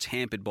broadcast rights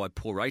hampered by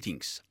poor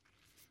ratings.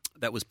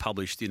 That was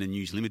published in a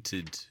News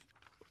Limited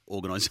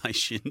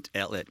organisation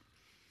outlet.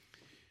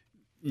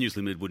 News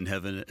Limited wouldn't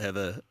have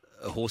a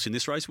horse in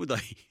this race, would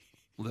they?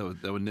 Well,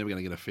 they were never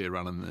going to get a fair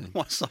run in there.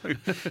 Why so?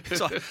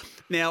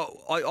 Now,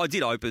 I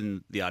did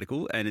open the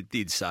article, and it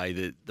did say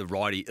that the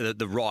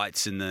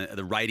rights and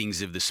the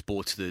ratings of the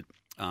sports that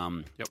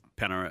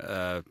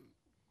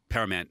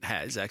Paramount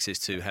has access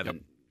to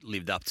haven't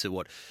lived up to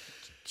what.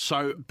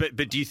 So,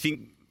 but do you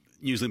think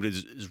News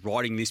Limited is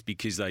writing this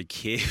because they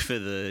care for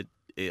the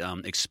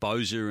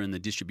exposure and the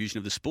distribution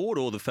of the sport,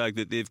 or the fact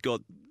that they've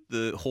got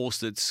the horse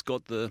that's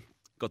got the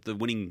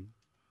winning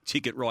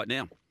ticket right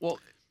now? Well,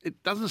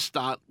 it doesn't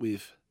start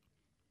with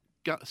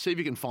see if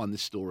you can find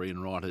this story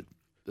and write it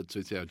that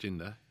suits our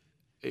agenda.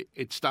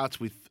 It starts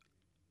with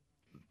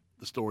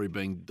the story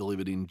being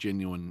delivered in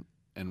genuine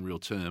and real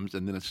terms,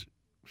 and then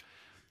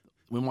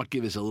we might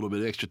give us a little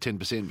bit extra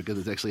 10% because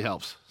it actually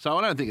helps. So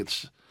I don't think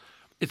it's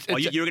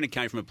you're going to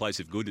come from a place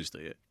of goodness, do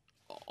you?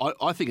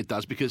 I think it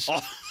does because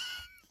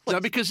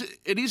because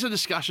it is a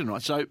discussion,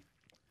 right? So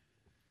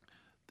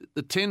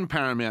the 10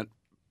 Paramount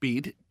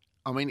bid,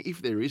 I mean,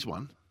 if there is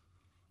one,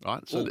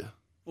 right? So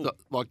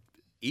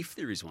if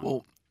there is one,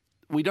 well,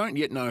 we don't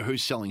yet know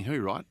who's selling who,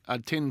 right?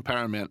 10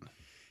 Paramount.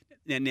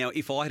 Now,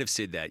 if I had have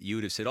said that, you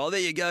would have said, "Oh, there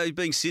you go,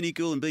 being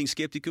cynical and being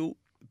sceptical."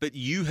 But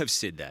you have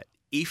said that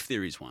if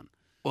there is one.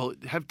 Well,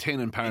 have 10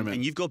 and Paramount.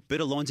 And you've got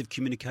better lines of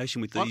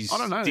communication with these I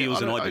don't know.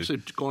 deals than I do. I've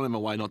actually gone in my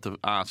way not to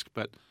ask,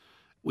 but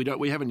we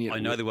haven't yet. I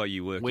know the way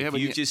you work. If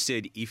you've just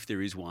said if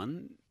there is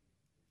one,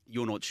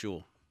 you're not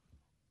sure.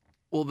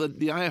 Well, the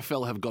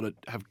AFL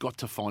have got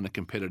to find a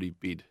competitive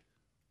bid.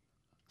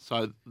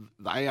 So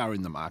they are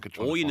in the market.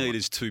 All you need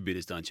is two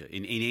bidders, don't you?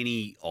 In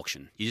any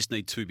auction, you just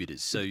need two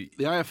bidders. So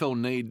the AFL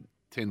need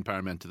 10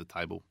 Paramount to the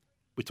table.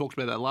 We talked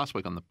about that last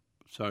week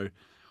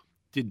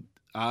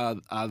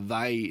Are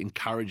they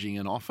encouraging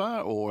an offer,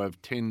 or have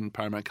 10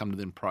 Paramount come to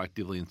them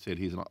proactively and said,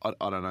 "Here's an"?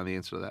 I don't know the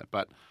answer to that,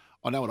 but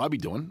I know what I'd be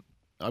doing.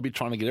 I'd be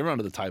trying to get everyone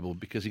to the table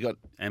because you got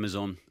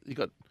Amazon. And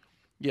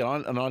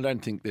I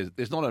don't think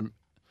it's not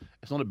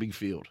a big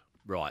field.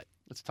 Right.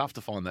 It's tough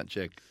to find that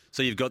check.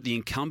 So you've got the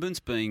incumbents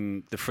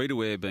being the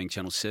free-to-air being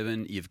Channel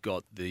 7. You've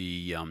got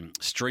the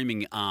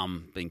streaming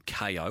arm being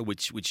KO,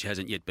 which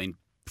hasn't yet been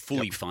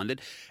fully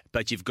funded,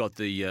 but you've got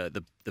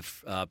the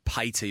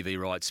pay TV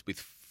rights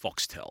with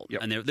Foxtel,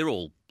 and they're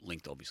all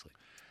linked, obviously.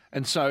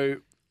 And so,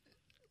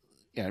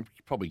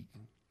 probably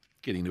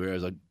getting to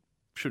areas I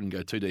shouldn't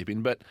go too deep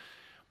in, but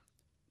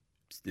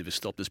it's never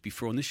stopped us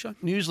before on this show.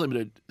 News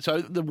Limited.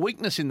 So the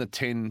weakness in the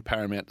 10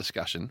 Paramount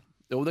discussion,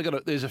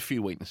 there's a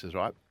few weaknesses,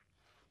 right?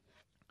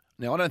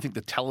 Now, I don't think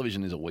the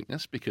television is a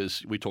weakness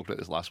because we talked about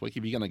this last week.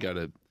 If you're going to go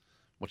to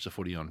watch the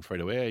footy on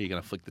free-to-air, you're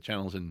going to flick the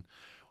channels, and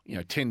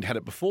 10 had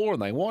it before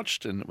and they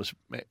watched, and it was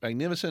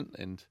magnificent,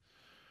 and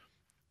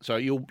so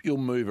you'll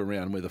move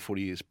around where the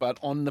footy is. But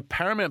on the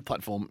Paramount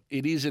platform,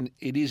 it is an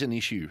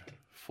issue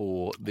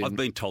for them. I've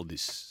been told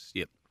this,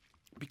 yep.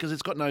 Because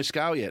it's got no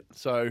scale yet.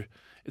 So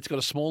it's got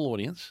a small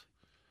audience.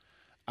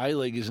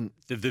 A-League isn't...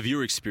 The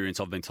viewer experience,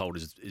 I've been told,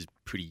 is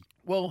pretty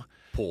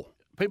poor.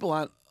 People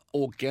aren't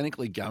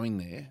organically going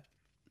there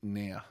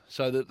now.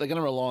 So they're going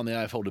to rely on the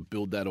AFL to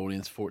build that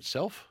audience for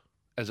itself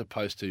as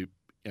opposed to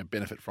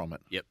benefit from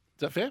it. Yep.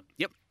 Is that fair?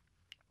 Yep.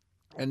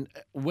 And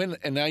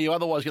now you're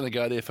otherwise going to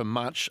go there for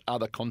much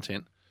other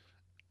content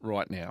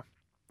right now.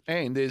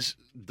 And there's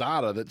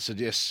data that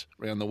suggests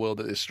around the world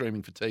that there's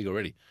streaming fatigue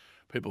already.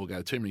 People will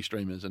go, too many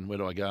streamers, and where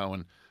do I go,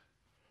 and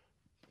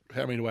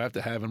how many do I have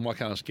to have, and why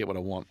can't I just get what I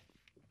want?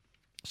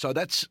 So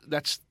that's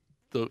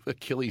the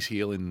Achilles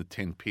heel in the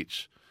 10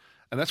 pitch.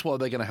 And that's why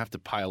they're going to have to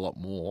pay a lot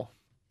more,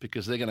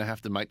 because they're going to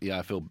have to make the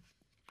AFL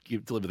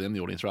deliver them the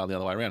audience rather than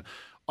the other way around.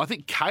 I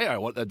think KO,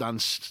 what they've done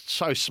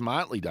so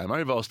smartly,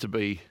 Damo,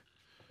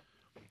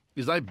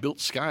 is they built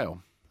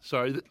scale.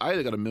 So A,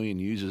 they've got 1 million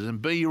users,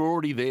 and B, you're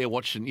already there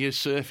watching, you're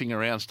surfing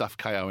around stuff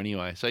KO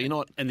anyway. So you're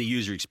not... And the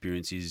user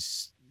experience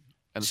is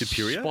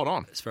superior? Spot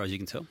on. As far as you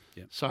can tell.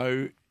 Yeah.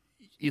 So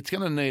it's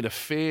going to need a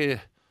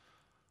fair...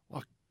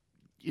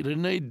 you'd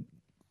need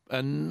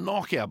a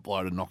knockout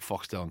blow to knock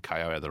Foxtel and KO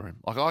out of the room.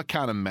 I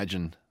can't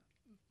imagine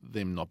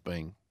them not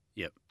being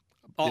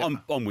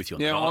I'm with you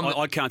on Now, that.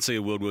 I can't see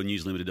a world where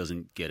News Limited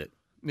doesn't get it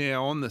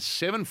Now, on the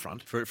 7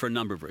 front, for a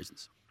number of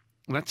reasons.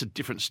 that's a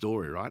different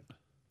story, right?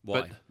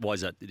 Why? But- Why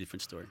is that a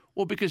different story?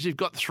 Well, because you've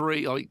got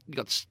three, you've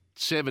got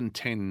 7,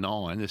 10,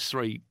 9. There's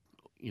three,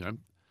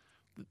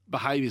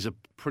 behaviours are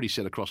pretty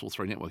set across all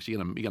three networks.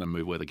 You're going to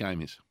move where the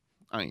game is,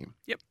 aren't you?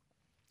 Yep.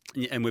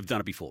 And we've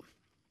done it before.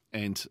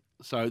 And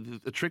so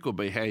the trick will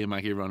be how you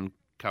make everyone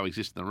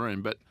coexist in the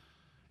room. But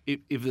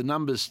if the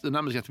numbers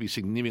have to be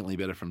significantly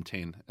better from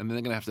 10, and then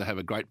they're going to have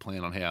a great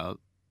plan on how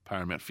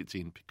Paramount fits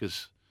in,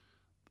 because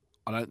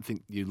I don't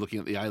think you're looking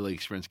at the A-League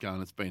experience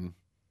going, it's been,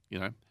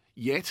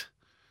 yet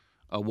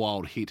a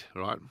wild hit,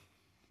 right?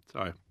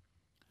 So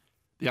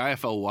the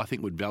AFL, I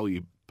think, would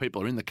value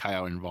people are in the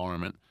KO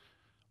environment.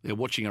 They're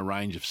watching a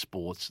range of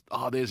sports.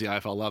 Oh, there's the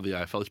AFL. Love the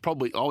AFL. It's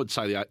probably, I would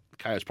say the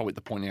KO is probably at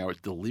the point now where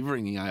it's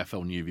delivering the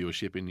AFL new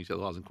viewership in New South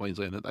Wales and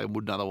Queensland that they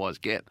wouldn't otherwise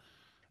get,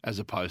 as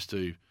opposed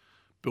to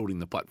building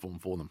the platform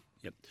for them.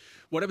 Yep.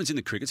 What happens in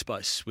the cricket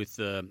space with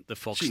the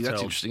Foxtel? Gee,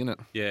 that's interesting, isn't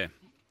it? Yeah.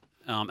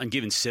 And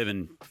given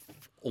Seven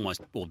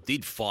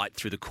did fight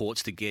through the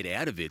courts to get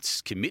out of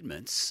its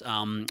commitments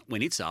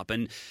when it's up.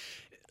 And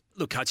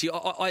look, Hutchie,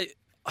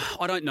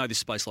 I don't know this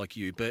space like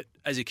you, but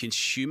as a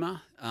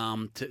consumer,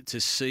 to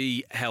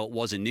see how it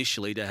was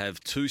initially to have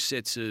two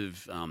sets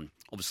of,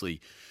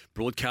 obviously,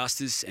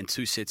 broadcasters and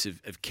two sets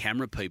of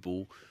camera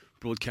people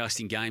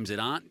broadcasting games that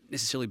aren't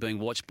necessarily being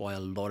watched by a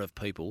lot of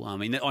people. I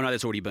mean, I know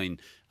that's already been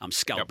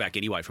scaled back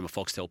anyway from a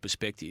Foxtel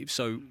perspective.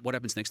 So what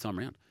happens next time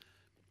around?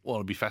 Well,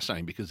 it'll be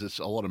fascinating because it's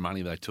a lot of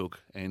money they took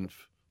and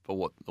for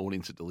what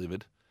audience it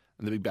delivered.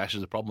 And the Big Bash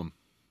is a problem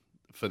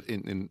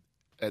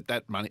at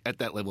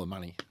that level of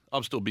money.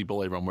 I'm still a big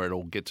believer on where it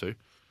all get to.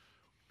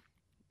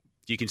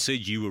 You can see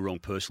you were wrong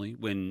personally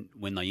when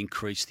they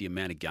increased the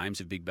amount of games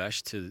of Big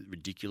Bash to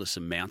ridiculous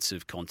amounts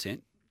of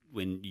content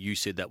when you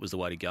said that was the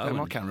way to go. I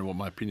can't remember what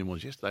my opinion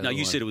was yesterday. No,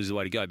 you said it was the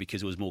way to go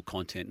because it was more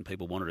content and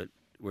people wanted it,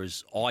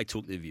 whereas I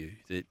took the view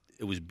that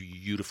it was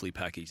beautifully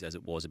packaged as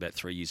it was about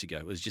 3 years ago.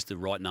 It was just the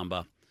right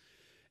number.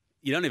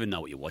 You don't even know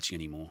what you're watching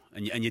anymore,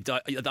 and you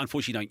don't.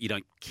 Unfortunately, you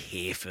don't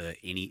care for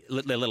any,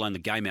 let alone the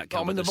game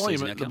outcome. I mean,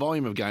 the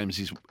volume of games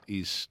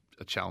is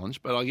a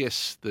challenge, but I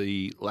guess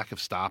the lack of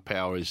star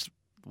power is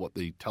what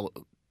the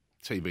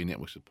TV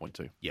networks would point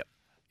to. Yep.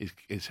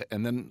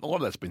 And then a lot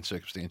of that's been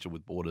circumstantial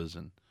with borders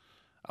and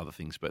other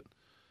things, but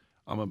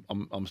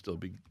I'm still a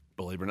big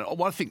believer in it.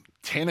 Well, I think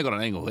 10 have got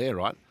an angle there,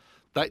 right?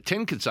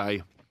 10 could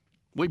say,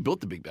 we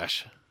built the Big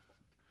Bash.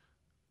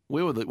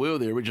 We were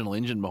the original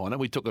engine behind it.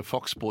 We took a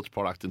Fox Sports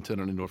product and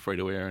turned it into a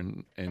free-to-air,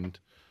 and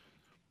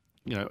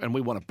we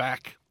want it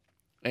back.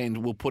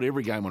 And we'll put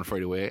every game on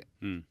free-to-air,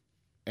 and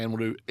we'll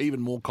do even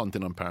more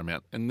content on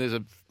Paramount. And there's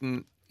a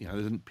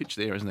pitch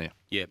there, isn't there?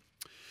 Yeah.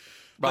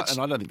 And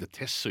I don't think the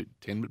tests suit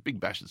 10, but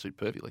Big Bash would suit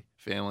perfectly.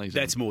 Families.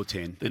 That's more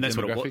 10, and that's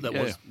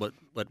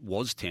what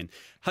was 10.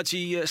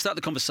 Hutchie, start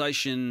the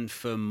conversation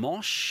for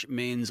Mosh,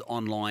 men's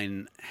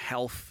online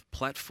health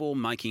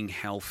platform, making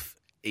health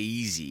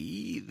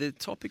easy. The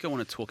topic I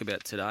want to talk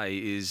about today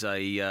is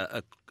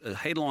a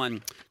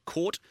headline: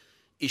 Court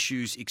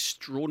issues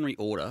extraordinary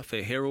order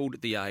for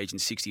Herald, The Age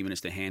and 60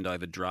 Minutes to hand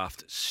over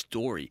draft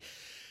story.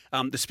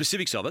 The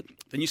specifics of it: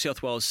 the New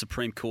South Wales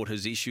Supreme Court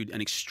has issued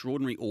an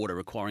extraordinary order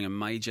requiring a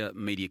major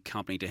media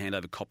company to hand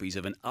over copies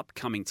of an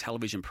upcoming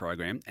television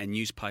program and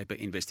newspaper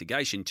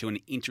investigation to an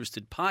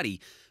interested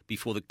party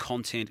before the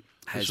content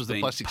has been the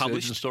plastic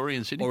published surgeon story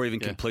in Sydney? or even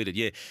completed.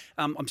 Yeah,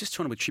 I'm just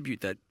trying to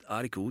attribute that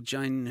article.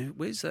 Jane,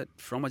 where's that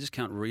from? I just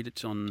can't read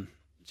it on,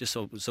 just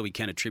so we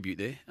can attribute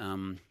there.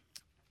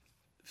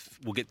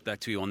 We'll get back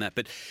to you on that,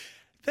 but.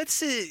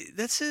 That's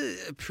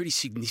a pretty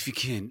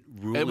significant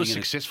ruling. It was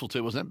successful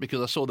too, wasn't it?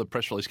 Because I saw the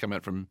press release come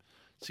out from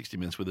 60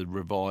 Minutes with a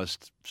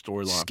revised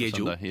storyline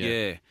schedule. For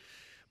Sunday. Yeah.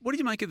 What did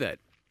you make of that?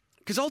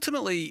 Because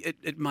ultimately,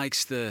 it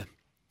makes the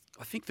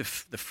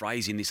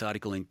phrase in this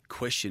article in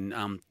question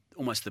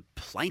almost the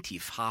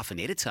plaintiff half an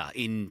editor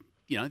in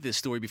the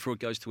story before it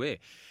goes to air.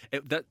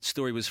 That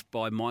story was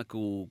by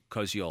Michael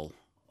Koziol.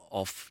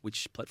 Off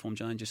which platform,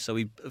 Jane? Just so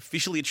we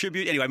officially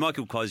attribute. Anyway,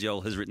 Michael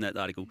Koziol has written that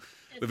article.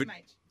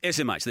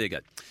 SMH, there you go.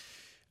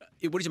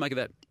 What did you make of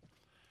that?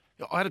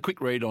 I had a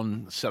quick read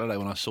on Saturday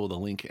when I saw the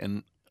link,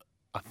 and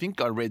I think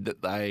I read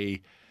that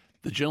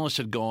the journalist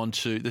had gone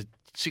to, the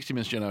 60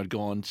 Minutes journal had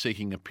gone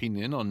seeking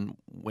opinion on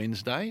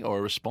Wednesday or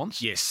a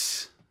response.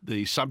 Yes.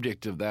 The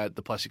subject of that,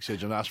 the plastic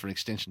surgeon asked for an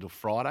extension till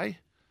Friday,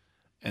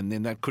 and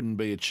then that couldn't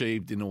be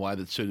achieved in a way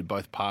that suited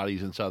both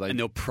parties, and so they... And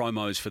there were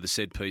promos for the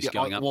said piece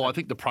going up. Well, I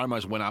think the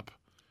promos went up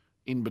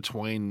in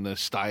between the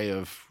stay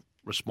of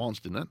response,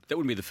 didn't it? That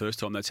wouldn't be the first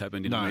time that's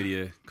happened in a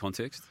media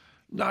context.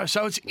 No,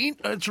 so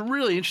it's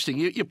really interesting.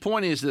 Your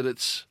point is that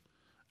it's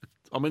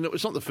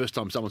not the first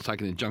time someone's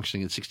taken an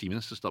injunction in 60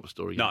 Minutes to stop a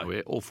story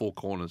anywhere, all four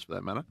corners for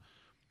that matter.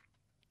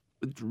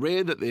 It's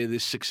rare that they're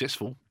this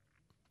successful,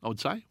 I would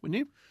say, wouldn't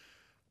you?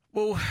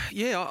 Well,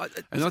 yeah.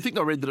 I think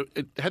I read that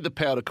it had the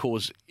power to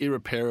cause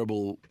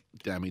irreparable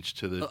damage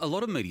to the... A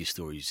lot of media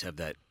stories have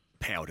that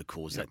power to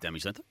cause that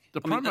damage, don't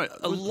they?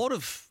 A lot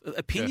of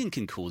opinion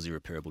can cause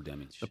irreparable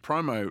damage. The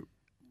promo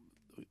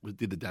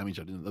did the damage.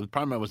 The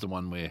promo was the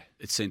one where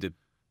It seemed to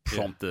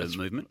prompt the it's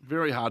movement.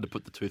 very hard to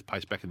put the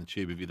toothpaste back in the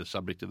tube if you're the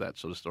subject of that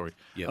sort of story.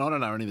 Yep. And I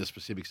don't know any of the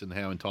specifics and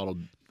how entitled.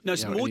 No,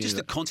 it's more any just of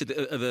the that. concept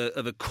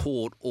of a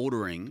court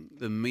ordering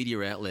the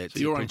media outlet So to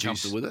you're produce.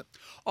 uncomfortable with it?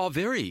 Oh,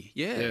 very,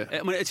 yeah. Yeah.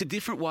 I mean, it's a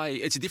different way.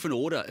 It's a different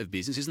order of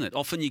business, isn't it?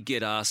 Often you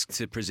get asked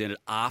to present it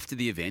after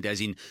the event, as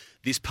in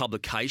this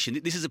publication.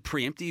 This is a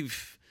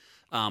preemptive,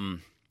 I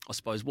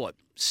suppose,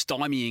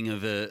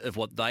 stymieing of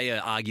what they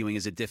are arguing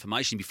as a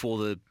defamation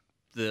before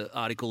the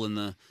article and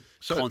the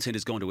content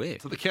has gone to air.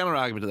 So the counter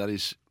argument to that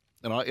is,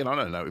 and I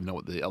don't know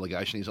what the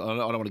allegation is. I don't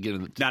want to get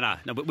in.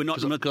 No, but we're not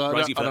raising it for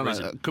I that don't know.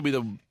 reason. It could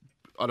be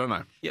I don't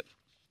know. Yep.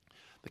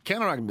 The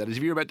counter argument to that is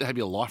if you're about to have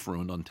your life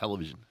ruined on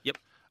television, Yep.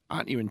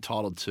 aren't you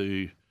entitled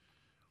to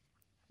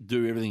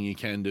do everything you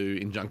can do,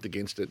 injunct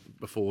against it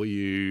until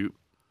you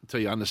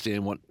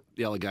understand what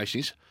the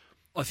allegation is?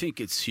 I think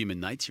it's human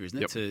nature,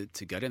 isn't it,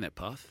 to go down that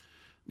path?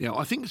 Now,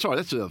 I think, sorry,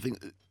 that's the other thing.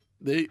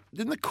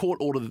 Didn't the court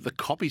order that the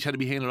copies had to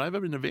be handed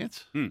over in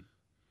advance?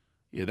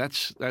 Yeah,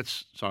 that's.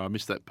 Sorry, I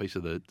missed that piece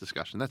of the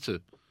discussion.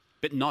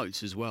 But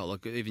notes as well,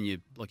 like even your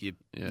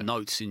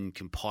notes in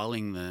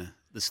compiling the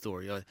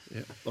story.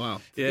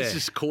 Wow. Yeah. This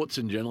is courts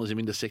and journalism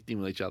intersecting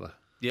with each other.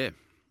 Yeah,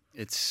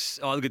 it's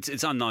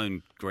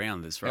unknown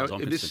ground as far as I'm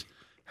If concerned. this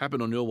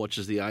happened on your watch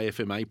as the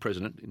AFMA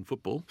president in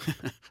football,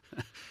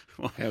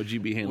 how would you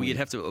be handling Well, you'd it?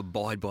 have to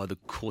abide by the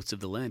courts of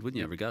the land,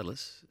 wouldn't you,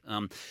 regardless?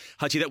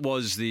 Hutchie, that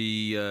was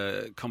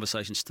the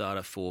conversation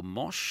starter for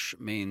Mosh,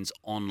 men's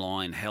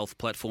online health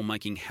platform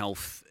making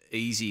health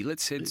easy.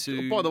 Let's head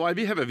to... By the way, if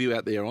you have a view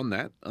out there on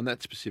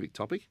that specific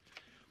topic,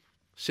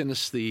 send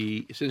us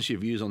your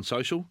views on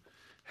social.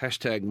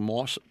 Hashtag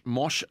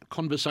Mosh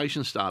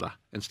Conversation Starter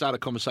and start a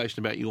conversation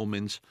about your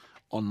men's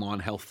online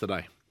health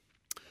today.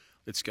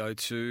 Let's go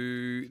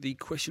to the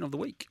question of the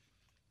week.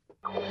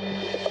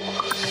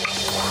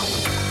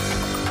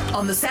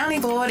 On the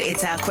sounding board,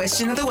 it's our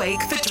question of the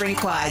week for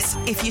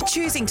Drinkwise. If you're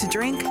choosing to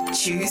drink,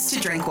 choose to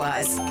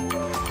Drinkwise.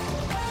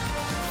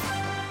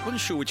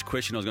 Wasn't sure which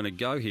question I was going to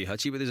go here,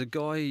 Hutchie, but there's a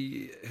guy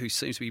who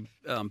seems to be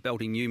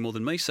belting you more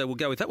than me, so we'll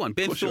go with that one.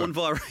 Ben Thorne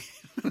via...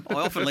 I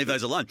often leave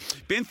those alone.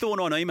 Ben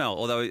Thorne on email,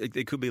 although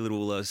it could be a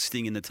little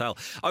sting in the tail.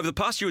 Over the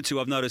past year or two,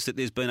 I've noticed that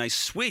there's been a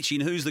switch in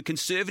who's the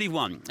conservative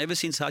one. Ever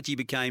since Hutchie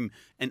became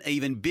an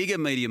even bigger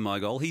media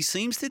mogul, he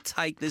seems to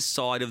take the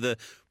side of the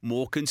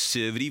more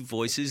conservative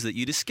voices that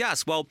you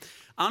discuss, while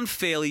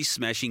unfairly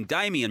smashing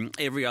Damien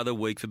every other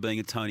week for being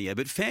a Tony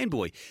Abbott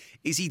fanboy.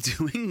 Is he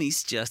doing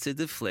this just to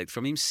deflect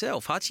from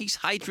himself? Hutchie's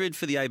hatred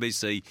for the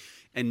ABC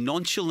and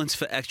nonchalance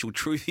for actual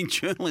truth in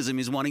journalism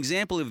is one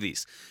example of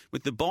this.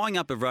 With the buying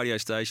up of radio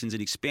stations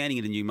and expanding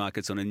into new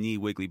markets on a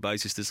near-weekly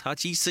basis, does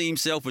Hutchie see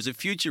himself as a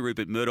future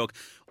Rupert Murdoch?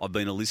 I've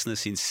been a listener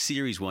since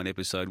Series 1,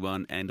 Episode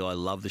 1, and I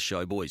love the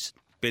show, boys.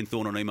 Ben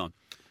Thorne on email.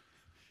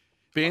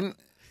 Ben,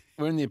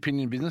 we're in the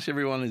opinion business.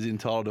 Everyone is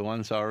entitled to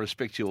one, so I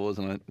respect yours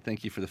and I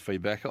thank you for the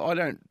feedback. I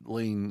don't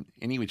lean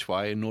any which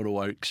way, nor do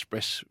I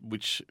express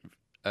which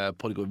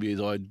political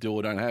views I do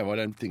or don't have. I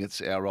don't think it's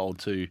our role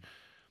to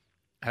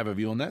have a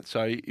view on that.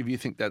 So if you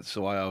think that's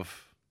the way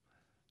I've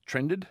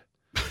trended,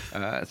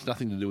 it's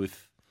nothing to do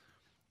with...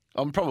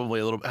 I'm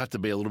probably have to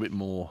be a little bit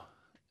more...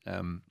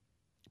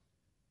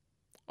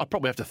 I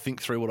probably have to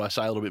think through what I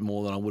say a little bit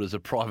more than I would as a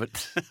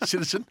private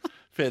citizen,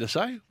 fair to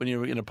say, when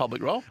you're in a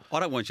public role.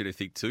 I don't want you to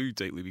think too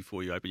deeply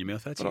before you open your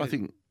mouth. But I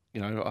think,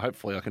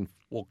 hopefully I can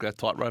walk that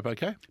tightrope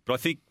okay. But I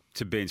think,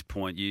 to Ben's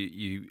point,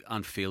 you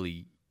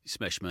unfairly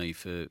smashed me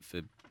for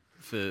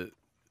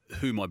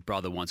who my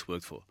brother once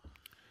worked for.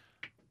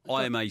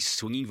 I am a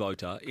swinging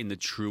voter in the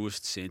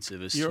truest sense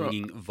of a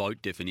swinging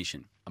vote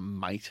definition. A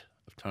mate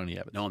of Tony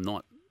Abbott. No, I'm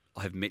not.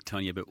 I have met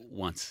Tony Abbott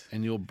once.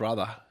 And your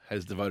brother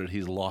has devoted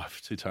his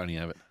life to Tony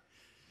Abbott.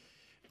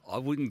 I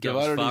wouldn't go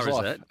as far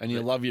as that. And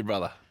you love your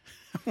brother.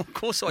 Of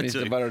course I and he's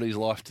do. devoted his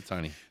life to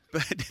Tony.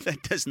 But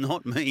that does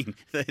not mean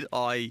that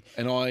I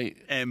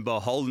am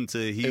beholden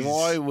to his If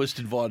I was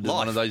invited to life.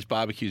 one of those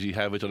barbecues you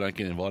have, which I don't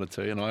get invited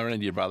to, and I ran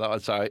into your brother,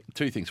 I'd say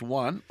two things.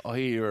 One, I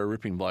hear you're a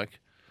ripping bloke.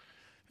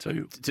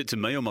 Two, to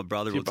me or my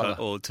brother,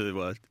 or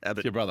to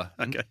Abbott? your brother.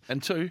 Okay.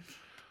 And two,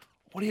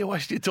 what are you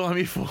wasting your time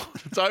here for?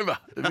 It's over.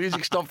 The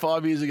music stopped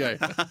 5 years ago.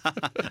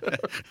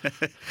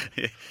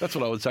 That's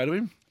what I would say to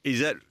him. Is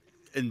that?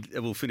 And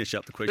we'll finish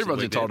up the question.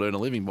 Everyone's entitled to earn a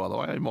living, by the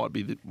way. It might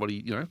be what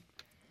he,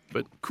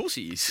 But of course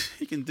he is.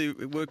 He can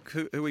do work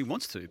who he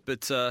wants to.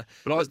 But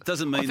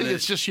doesn't mean I think that...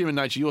 it's just human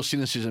nature. Your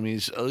cynicism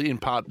is in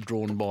part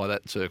drawn by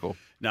that circle.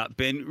 No,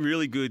 Ben,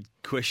 really good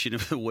question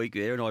of the week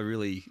there, and I'm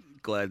really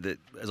glad that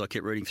as I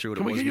kept reading through it,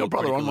 Can it we was get your more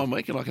brother on critical. one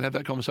week and I can have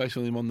that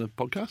conversation with him on the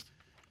podcast?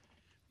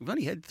 We've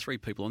only had 3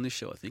 people on this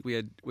show, I think. We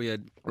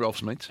had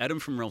Ralph's Meats. Adam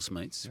from Ralph's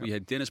Meats. Yep. We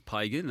had Dennis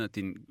Pagan, that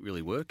didn't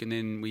really work. And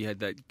then we had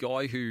that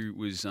guy who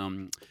was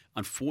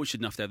unfortunate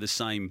enough to have the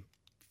same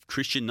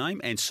Christian name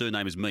and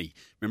surname as me.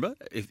 Remember?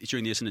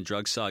 During the Essendon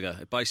drug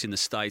saga, based in the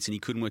States, and he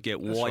couldn't work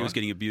out why he was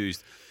getting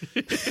abused.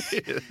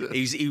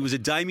 He was a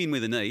Damien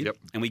with an E,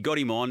 and we got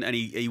him on, and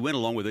he went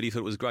along with it. He thought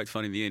it was great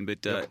fun in the end,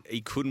 but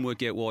he couldn't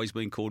work out why he's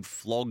being called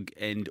flog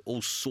and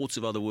all sorts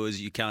of other words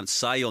you can't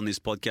say on this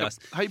podcast.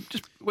 Hey,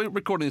 we're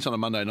recording this on a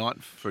Monday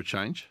night for a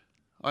change.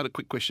 I had a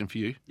quick question for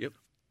you. Yep.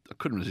 I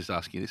couldn't resist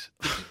asking you this.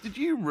 Did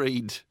you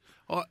read...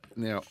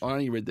 Now, I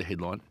only read the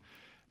headline.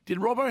 Did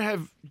Robbo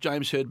have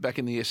James Hird back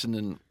in the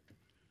Essendon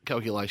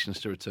calculations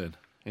to return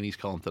in his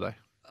column today?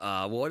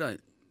 Well, I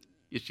don't...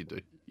 Yes, you do.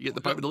 You get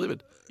the paper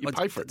delivered. You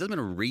pay for it. It doesn't mean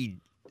to read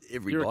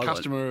every You're a byline.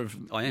 customer of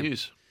I am.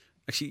 news.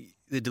 Actually,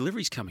 the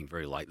delivery's coming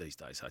very late these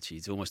days, Hutchie.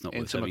 It's almost not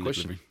worth Answer my having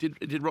question.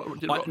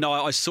 delivery. No,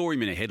 I saw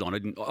him in a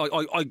headline.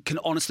 I can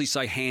honestly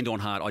say, hand on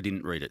heart, I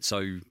didn't read it. So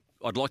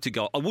I would like to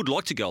go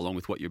along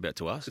with what you're about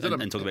to ask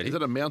and talk about it. Is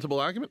that a mountable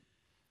argument?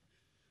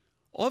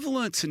 I've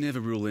learnt to never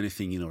rule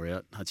anything in or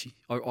out, Hutchie.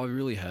 I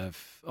really have.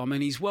 I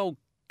mean, he's well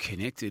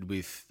connected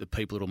with the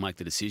people that will make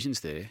the decisions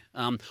there.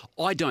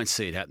 I don't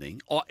see it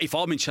happening. If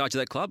I'm in charge of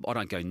that club, I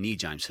don't go near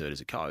James Hird as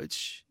a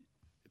coach.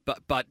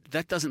 But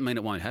that doesn't mean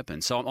it won't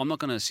happen. So I'm not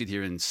going to sit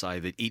here and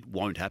say that it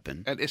won't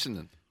happen. At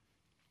Essendon?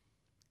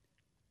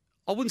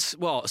 I wouldn't.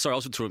 Well, sorry, I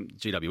was talking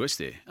GWS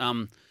there.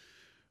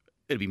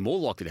 It'd be more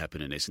likely to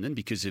happen in Essendon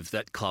because of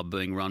that club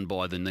being run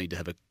by the need to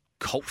have a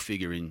cult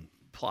figure in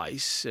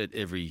place at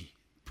every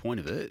point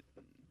of it.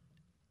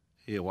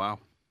 Yeah, wow.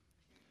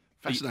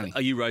 Fascinating.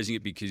 Are you raising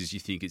it because you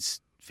think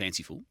it's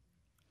fanciful?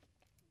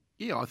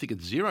 Yeah, I think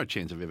it's zero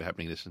chance of ever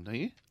happening at Essendon, don't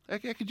you? How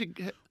could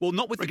you... Well,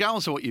 not with...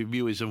 Regardless of what your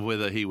view is of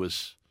whether he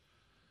was...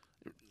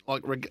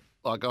 and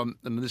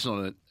this is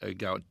not a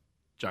go at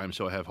James,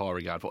 who I have high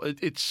regard for.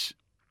 It's...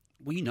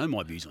 Well, you know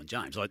my views on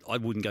James. I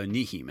wouldn't go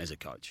near him as a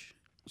coach.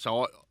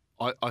 So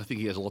I think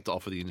he has a lot to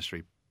offer the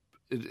industry.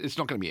 It's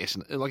not going to be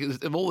Essendon. Like,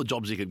 of all the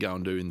jobs he could go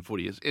and do in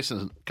footy,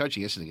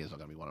 coaching Essendon is not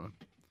going to be one of them.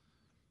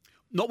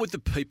 Not with the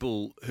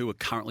people who are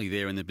currently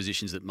there in the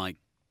positions that make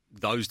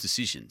those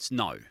decisions,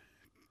 no.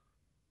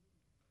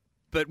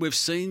 But we've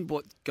seen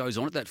what goes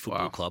on at that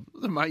football club.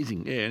 It's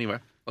amazing. Yeah, anyway.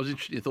 I was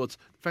interested in your thoughts.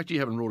 The fact you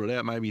haven't ruled it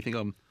out, maybe you think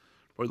I'm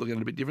probably looking at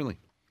it a bit differently.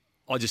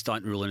 I just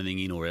don't rule anything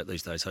in or out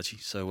these days,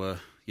 Hutchie. So,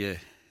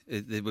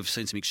 we've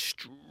seen some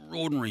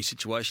extraordinary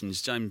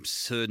situations.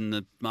 James Hird and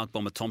the Mark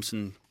Bomber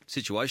Thompson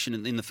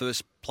situation in the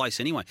first place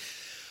anyway.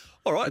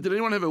 All right. Did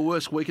anyone have a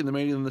worse week in the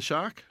media than the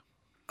Shark?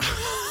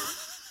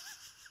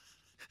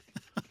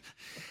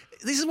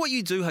 This is what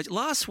you do, Hutch.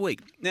 Last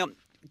week, now,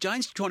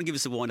 Jane's trying to give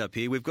us a wind-up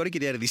here. We've got to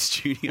get out of this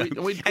studio.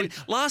 And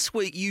last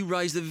week, you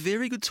raised a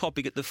very good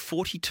topic at the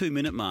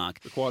 42-minute mark.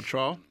 The quiet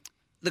trial?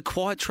 The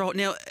quiet trial.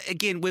 Now,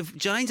 again,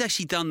 Jane's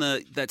actually done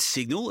that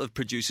signal of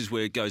producers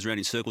where it goes around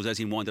in circles as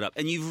he wind it up.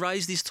 And you've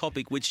raised this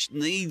topic which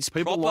needs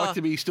People like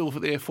to be still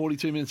there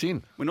 42 minutes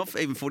in. We're not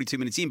even 42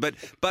 minutes in, but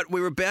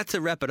we're about to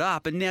wrap it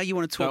up. And now you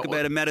want to talk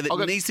about a matter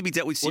that needs to be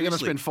dealt with seriously. We're going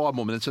to spend 5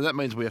 more minutes, so that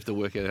means we have to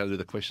work out how to do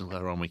the questions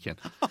later on. We can.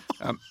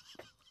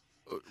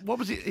 What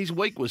was it? His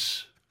week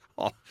was...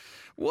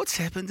 What's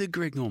happened to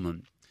Greg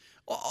Norman?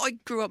 I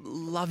grew up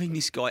loving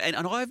this guy, and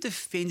I've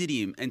defended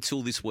him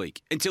until this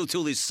week,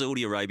 until this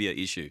Saudi Arabia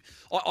issue.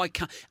 I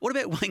can't. What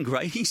about Wayne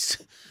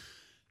Grady's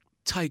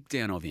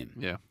takedown of him?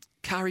 Yeah.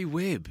 Kari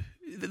Webb.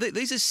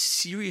 These are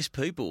serious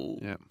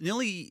people,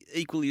 nearly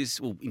equally as,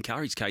 well, in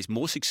Kari's case,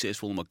 more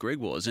successful than what Greg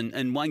was.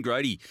 And Wayne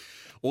Grady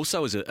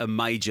also is a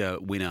major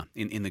winner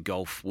in the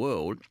golf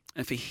world.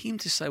 And for him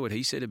to say what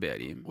he said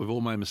about him... We've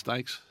all made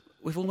mistakes.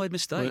 We've all made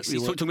mistakes.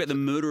 He's talking about the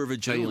murder of a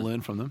journalist. How you learn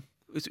from them.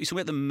 He's talking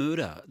about the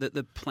murder,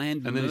 the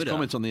planned murder. And then his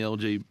comments on the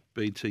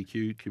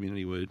LGBTQ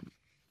community word.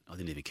 I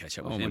didn't even catch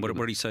up with him. What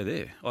did he say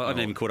there? I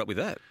haven't even caught up with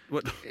that.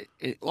 What?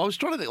 I was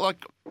trying to think,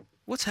 like...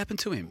 What's happened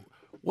to him?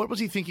 What was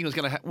he thinking was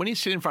going to happen? When you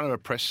sit in front of a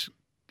press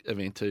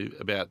event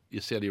about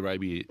your Saudi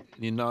Arabia,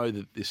 and you know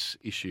that this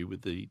issue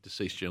with the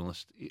deceased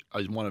journalist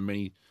is one of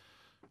many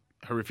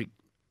horrific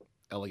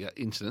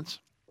incidents,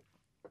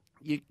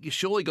 you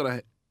surely got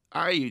to...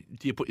 A,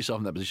 do you put yourself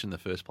in that position in the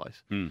first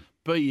place?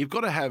 B, you've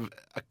got to have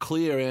a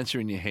clear answer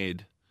in your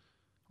head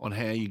on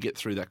how you get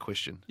through that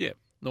question. Yeah.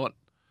 Not,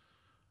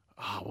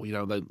 they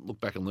look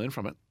back and learn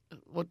from it.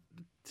 What,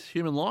 it's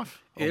human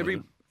life?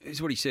 It's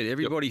what he said.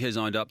 Everybody has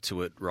owned up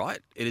to it, right?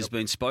 It has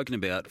been spoken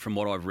about from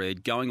what I've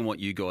read, going on what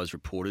you guys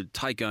reported.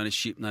 Take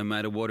ownership no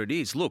matter what it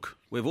is. Look,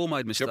 we've all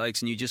made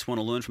mistakes and you just want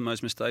to learn from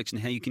those mistakes and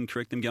how you can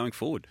correct them going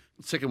forward.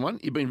 Second one,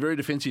 you've been very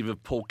defensive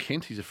of Paul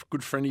Kent. He's a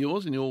good friend of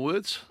yours, in your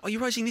words. Are you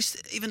raising this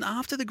even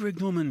after the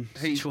Greg Norman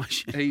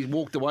situation? He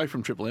walked away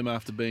from Triple M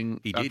after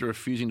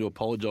refusing to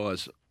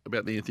apologise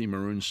about the Anthony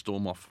Maroon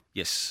storm-off.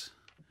 Yes.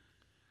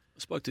 I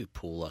spoke to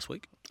Paul last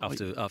week.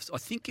 After I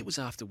think it was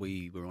after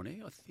we were on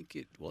air. I think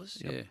it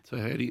was. Yep. Yeah. So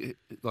how do you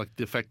like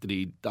the fact that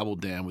he doubled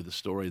down with the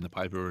story in the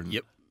paper and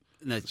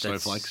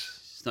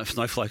snowflakes?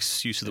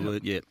 Snowflakes use of the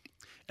word. Yeah.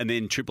 And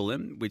then Triple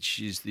M, which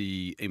is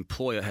the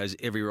employer, has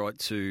every right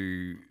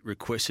to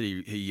request that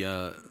he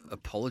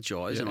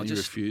apologise. Yeah, and he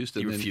refused.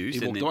 He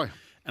walked away.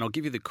 And I'll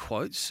give you the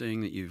quote,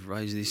 seeing that you've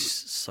raised this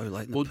so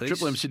late in the piece.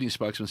 Triple M Sydney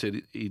spokesman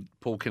said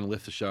Paul Kent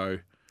left the show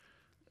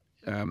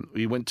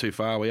he went too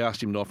far. We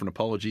asked him to offer an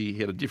apology. He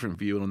had a different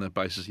view, and on that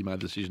basis, he made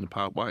the decision to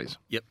part ways.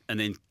 Yep. And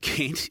then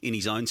Kent, in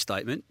his own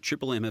statement,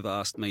 Triple M have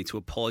asked me to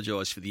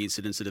apologise for the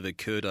incidents that have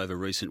occurred over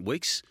recent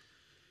weeks.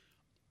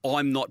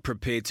 I'm not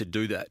prepared to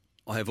do that.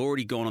 I have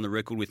already gone on the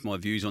record with my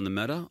views on the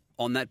matter.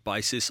 On that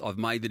basis, I've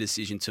made the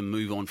decision to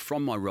move on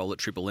from my role at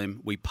Triple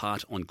M. We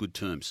part on good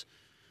terms.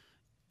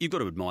 You've got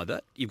to admire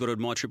that. You've got to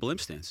admire Triple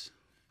M's stance.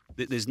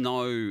 There's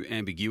no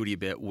ambiguity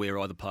about where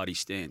either party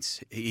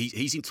stands.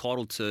 He's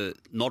entitled to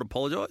not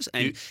apologise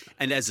and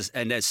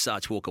as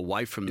such walk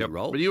away from the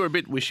role. But you were a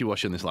bit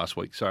wishy-washy on this last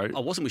week. So I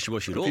wasn't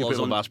wishy-washy at all. A few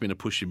people have asked me to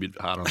push you a bit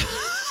hard on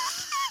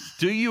this.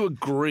 Do you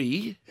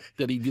agree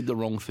that he did the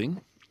wrong thing,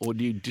 or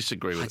do you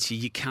disagree with it?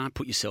 You can't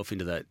put yourself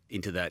into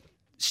that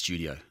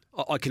studio.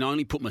 I can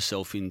only put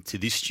myself into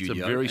this studio.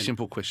 It's a very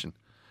simple question.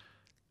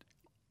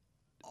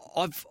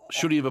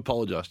 Should he have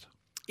apologised?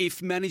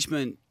 If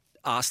management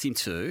asked him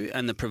to,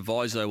 and the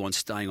proviso on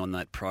staying on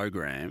that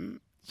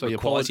program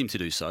requires him to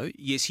do so,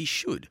 yes, he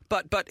should.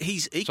 But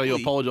he's equally... So you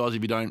apologise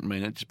if you don't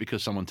mean it, just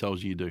because someone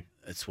tells you do?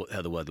 That's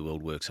how the way the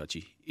world works,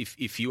 Hutchie.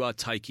 If you are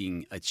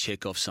taking a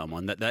check off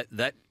someone,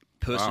 that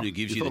person who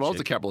gives you the check... I was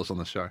the capitalist on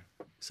the show.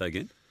 Say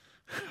again?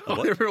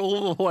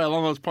 All the way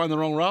along I was playing the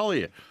wrong role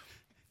here.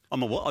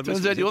 I'm a what?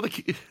 Turns out you're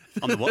the...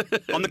 I'm the what?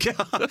 I'm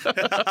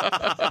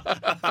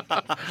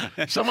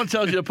the... Someone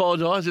tells you to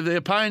apologise. If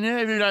they're paying you,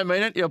 if you don't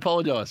mean it, you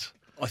apologise.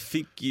 I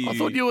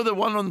thought you were the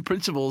one on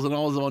principles and I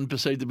was the one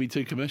perceived to be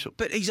too commercial.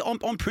 But he's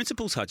on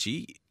principles,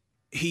 Hutchie.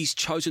 He's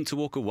chosen to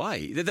walk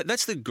away.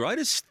 That's the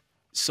greatest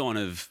sign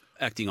of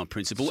acting on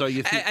principle. So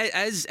you think,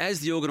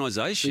 as the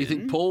organisation... So you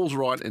think Paul's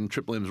right and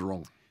Triple M's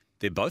wrong?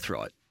 They're both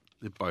right.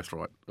 They're both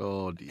right.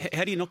 Oh, dear.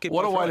 How do you not get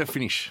both right? What a way to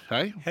finish,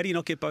 hey? How do you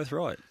not get both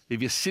right?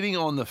 If you're sitting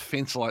on the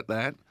fence like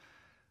that,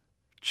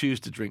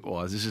 choose to drink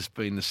wise. This has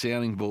been the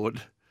sounding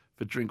board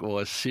for Drink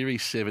Wise,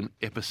 Series 7,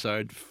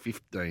 Episode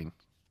 15.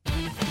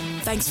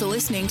 Thanks for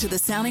listening to the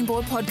Sounding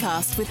Board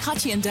podcast with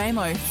Hutchie and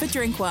Damo for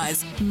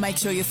Drinkwise. Make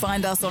sure you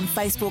find us on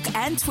Facebook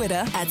and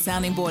Twitter at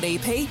Sounding Board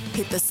EP.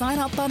 Hit the sign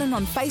up button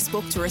on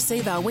Facebook to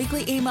receive our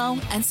weekly email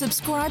and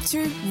subscribe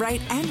to,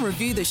 rate and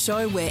review the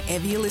show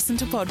wherever you listen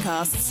to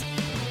podcasts.